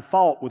begin to find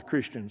fault with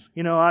Christians.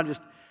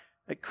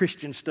 That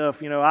Christian stuff,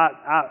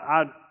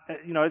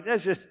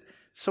 there's just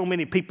so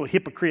many people,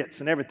 hypocrites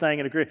and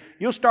everything.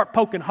 You'll start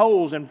poking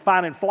holes and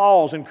finding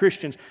flaws in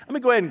Christians. Let me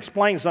go ahead and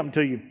explain something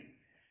to you.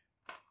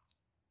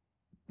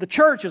 The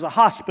church is a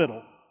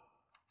hospital.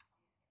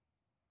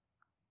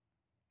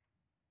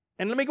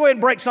 And let me go ahead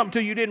and break something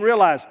to you didn't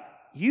realize.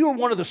 You are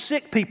one of the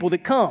sick people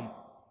that come.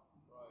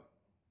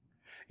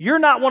 You're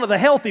not one of the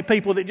healthy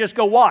people that just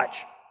go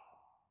watch.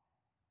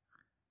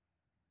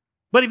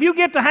 But if you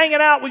get to hanging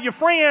out with your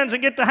friends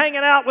and get to hanging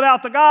out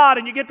without the God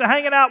and you get to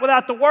hanging out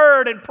without the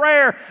Word and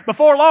prayer,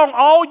 before long,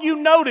 all you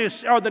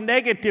notice are the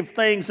negative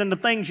things and the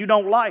things you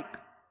don't like.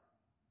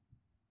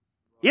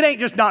 It ain't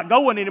just not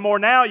going anymore.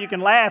 Now you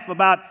can laugh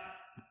about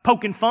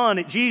poking fun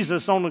at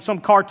Jesus on some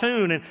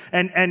cartoon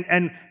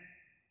and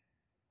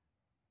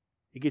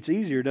it gets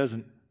easier,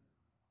 doesn't it?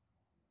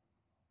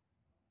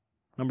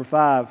 Number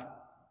 5,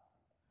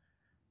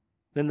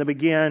 then they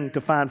begin to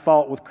find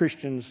fault with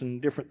Christians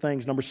and different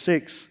things. Number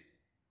 6,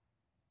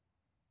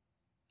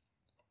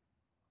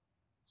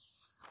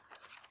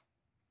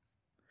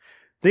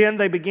 then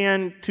they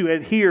begin to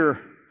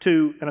adhere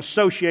to and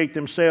associate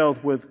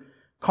themselves with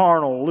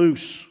carnal,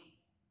 loose,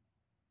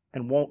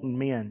 and wanton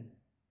men.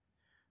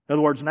 In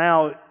other words,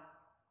 now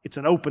it's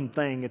an open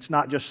thing. It's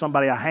not just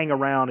somebody I hang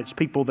around. It's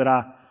people that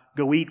I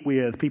go eat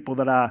with, people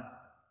that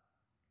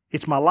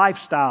it's my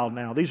lifestyle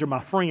now. These are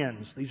my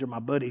friends. These are my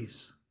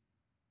buddies.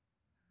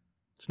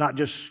 It's not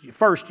just,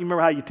 first, you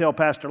remember how you tell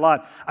Pastor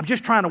Lott, I'm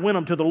just trying to win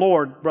them to the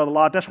Lord, Brother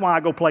Lott. That's why I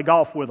go play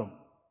golf with them.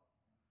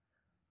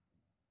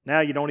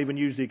 Now you don't even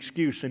use the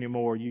excuse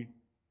anymore. You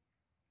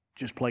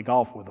just play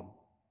golf with them.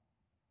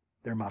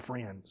 They're my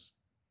friends.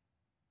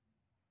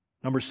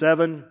 Number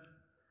 7,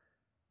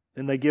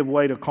 then they give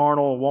way to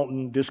carnal,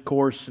 wanton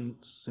discourse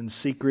in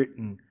secret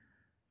and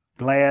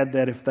glad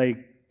that if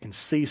they can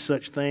see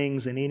such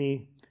things in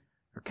any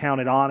or count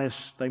it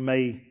honest, they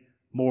may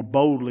more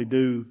boldly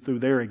do through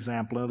their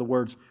example. In other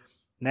words,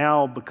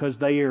 now because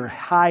they are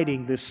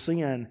hiding this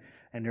sin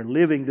and they're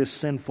living this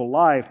sinful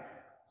life,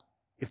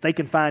 if they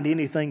can find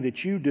anything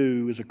that you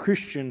do as a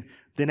Christian,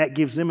 then that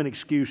gives them an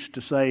excuse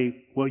to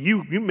say, well,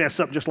 you mess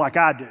up just like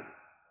I do.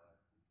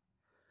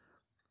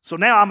 So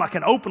now I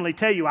can openly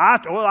tell you, I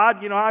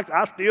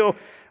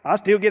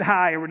still get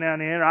high every now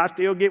and then, or I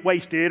still get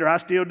wasted, or I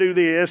still do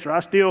this, or I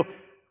still,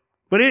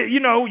 but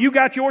you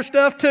got your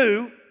stuff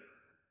too.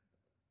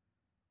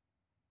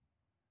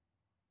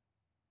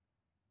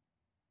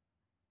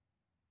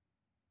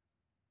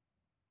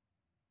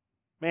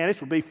 Man,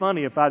 this would be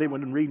funny if I didn't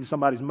want to reading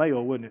somebody's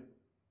mail, wouldn't it?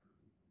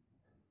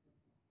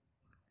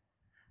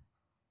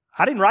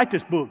 I didn't write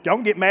this book.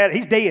 Don't get mad.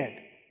 He's dead.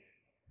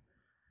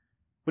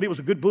 But it was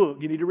a good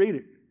book. You need to read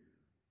it.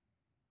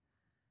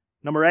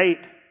 Number 8,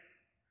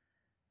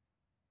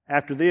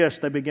 after this,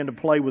 they begin to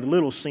play with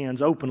little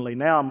sins openly.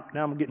 Now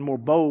I'm getting more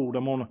bold.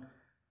 I'm going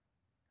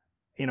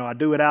to, I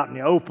do it out in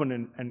the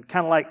open and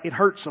kind of like it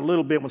hurts a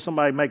little bit when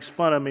somebody makes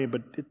fun of me,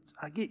 but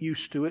I get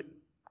used to it.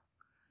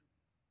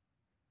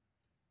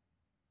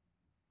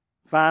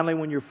 Finally,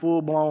 when you're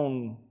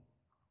full-blown,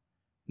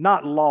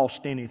 not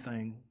lost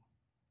anything,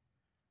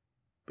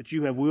 but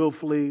you have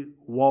willfully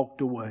walked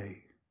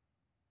away,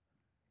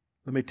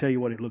 let me tell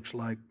you what it looks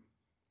like.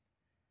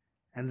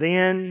 And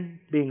then,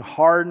 being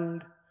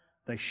hardened,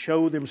 they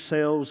show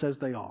themselves as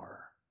they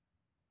are.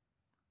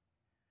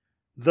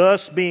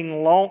 Thus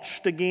being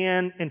launched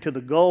again into the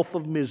gulf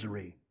of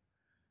misery,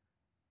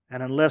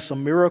 and unless a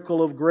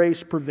miracle of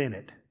grace prevent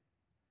it,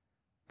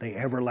 they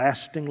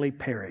everlastingly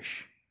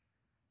perish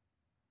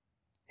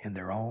in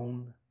their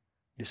own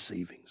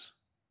deceivings.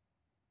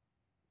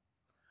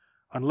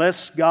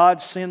 Unless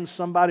God sends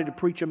somebody to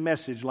preach a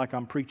message like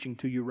I'm preaching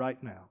to you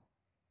right now,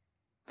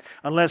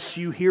 unless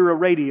you hear a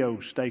radio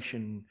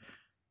station,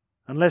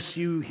 unless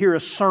you hear a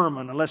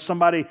sermon, unless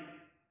somebody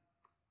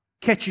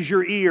catches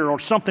your ear or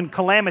something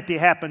calamity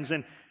happens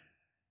and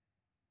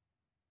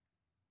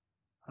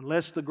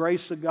unless the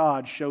grace of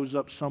God shows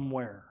up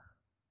somewhere.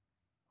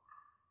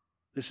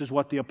 This is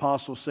what the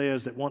apostle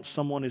says, that once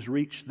someone has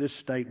reached this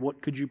state,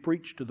 what could you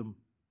preach to them?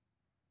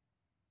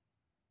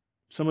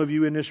 Some of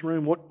you in this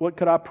room, what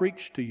could I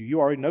preach to you? You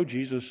already know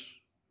Jesus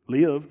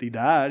lived, He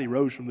died, He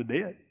rose from the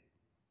dead.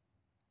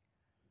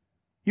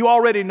 You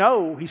already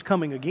know He's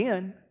coming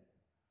again.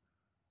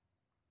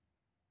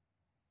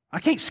 I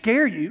can't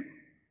scare you.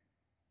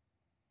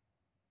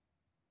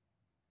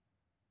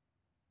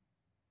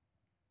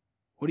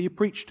 What do you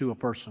preach to a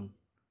person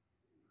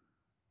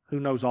who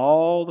knows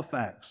all the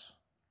facts,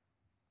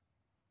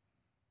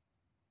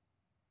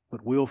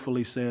 but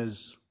willfully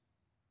says,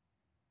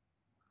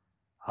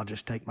 I'll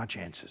just take my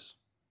chances?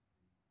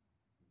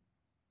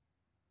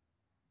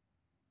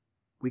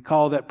 We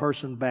call that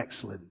person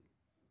backslidden.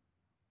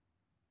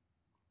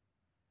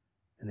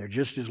 And they're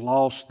just as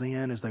lost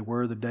then as they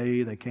were the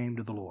day they came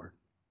to the Lord.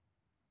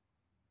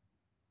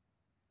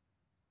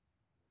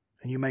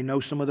 And you may know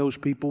some of those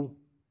people,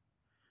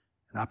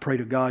 and I pray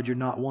to God you're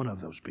not one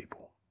of those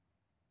people.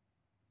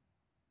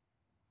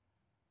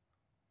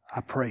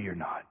 I pray you're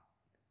not.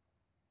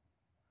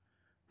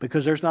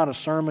 Because there's not a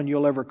sermon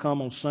you'll ever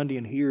come on Sunday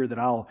and hear that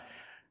I'll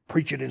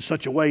preach it in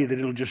such a way that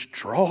it'll just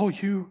draw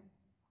you.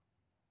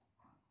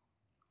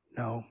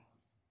 No.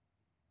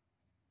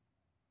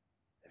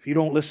 If you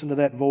don't listen to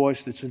that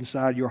voice that's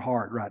inside your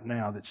heart right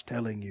now that's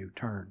telling you,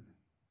 turn,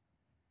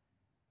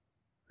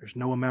 there's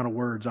no amount of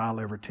words I'll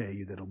ever tell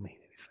you that'll mean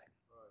anything.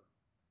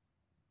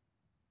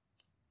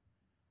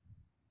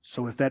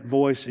 So if that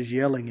voice is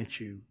yelling at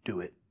you, do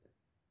it.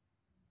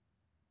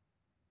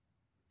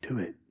 Do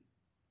it.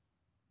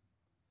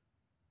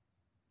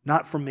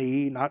 Not for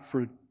me, not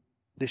for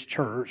this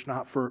church,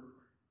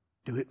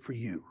 do it for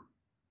you.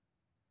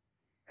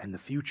 And the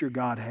future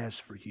God has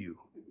for you.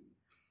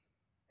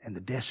 And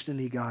the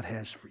destiny God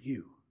has for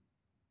you.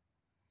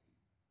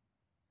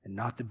 And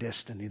not the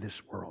destiny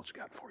this world's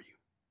got for you.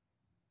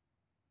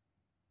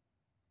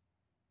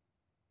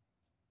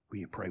 Will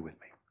you pray with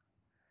me?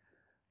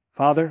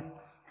 Father,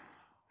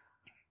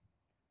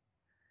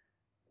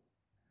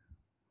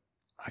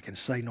 I can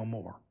say no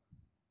more.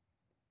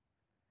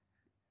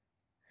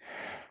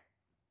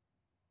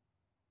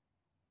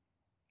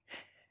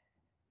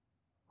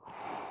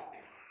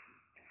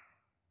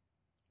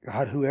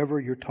 God, whoever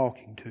you're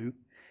talking to,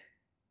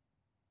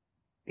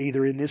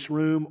 either in this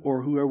room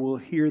or whoever will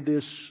hear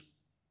this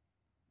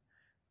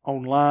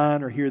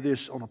online or hear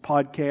this on a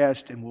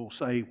podcast and will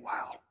say,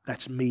 wow,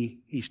 that's me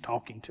he's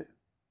talking to.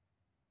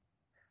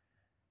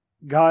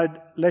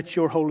 God, let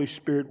your Holy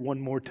Spirit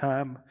one more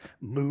time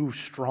move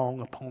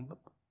strong upon them.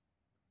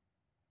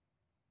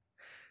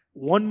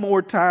 One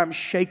more time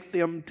shake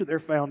them to their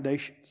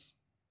foundations.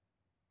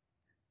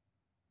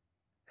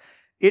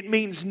 It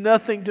means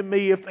nothing to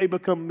me if they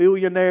become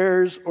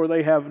millionaires or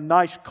they have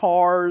nice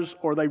cars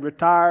or they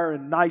retire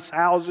in nice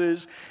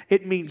houses.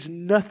 It means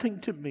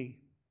nothing to me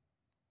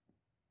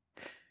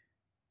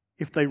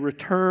if they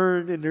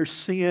return in their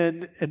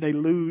sin and they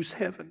lose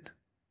heaven.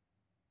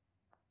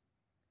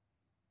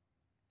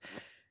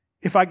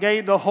 If I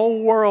gain the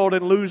whole world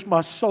and lose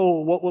my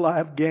soul, what will I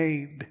have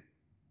gained?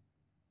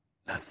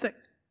 Nothing.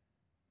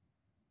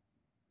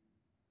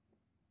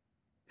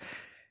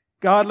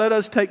 God, let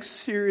us take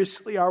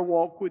seriously our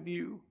walk with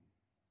you.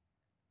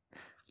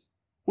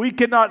 We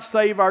cannot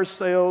save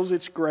ourselves.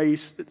 It's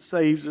grace that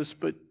saves us,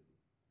 but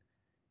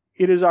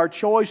it is our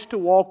choice to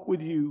walk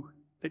with you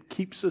that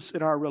keeps us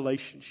in our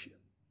relationship.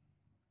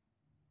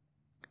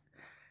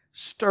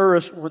 Stir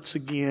us once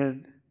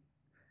again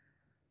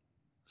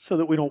so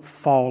that we don't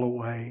fall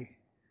away,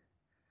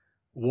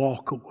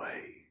 walk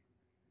away.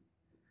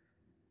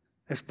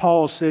 As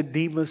Paul said,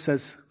 Demas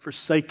has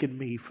forsaken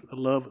me for the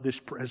love of this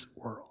present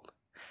world.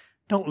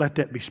 Don't let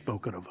that be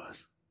spoken of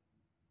us.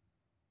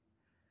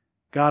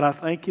 God, I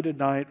thank you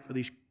tonight for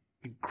these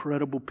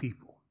incredible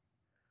people.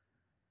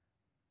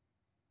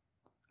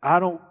 I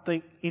don't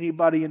think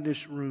anybody in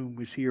this room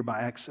was here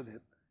by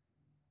accident.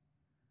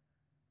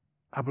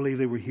 I believe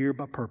they were here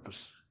by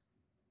purpose.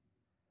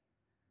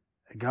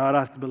 And God,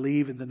 I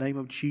believe in the name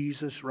of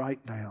Jesus right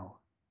now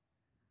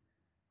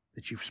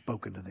that you've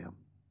spoken to them.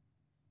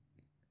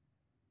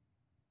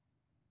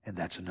 And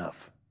that's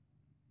enough.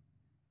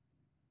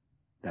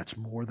 That's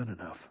more than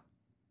enough.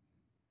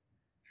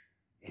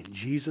 In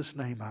Jesus'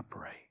 name I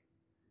pray.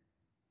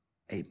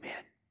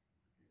 Amen.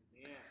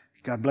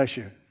 God bless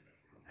you.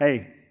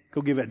 Hey,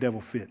 go give that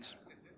devil fits.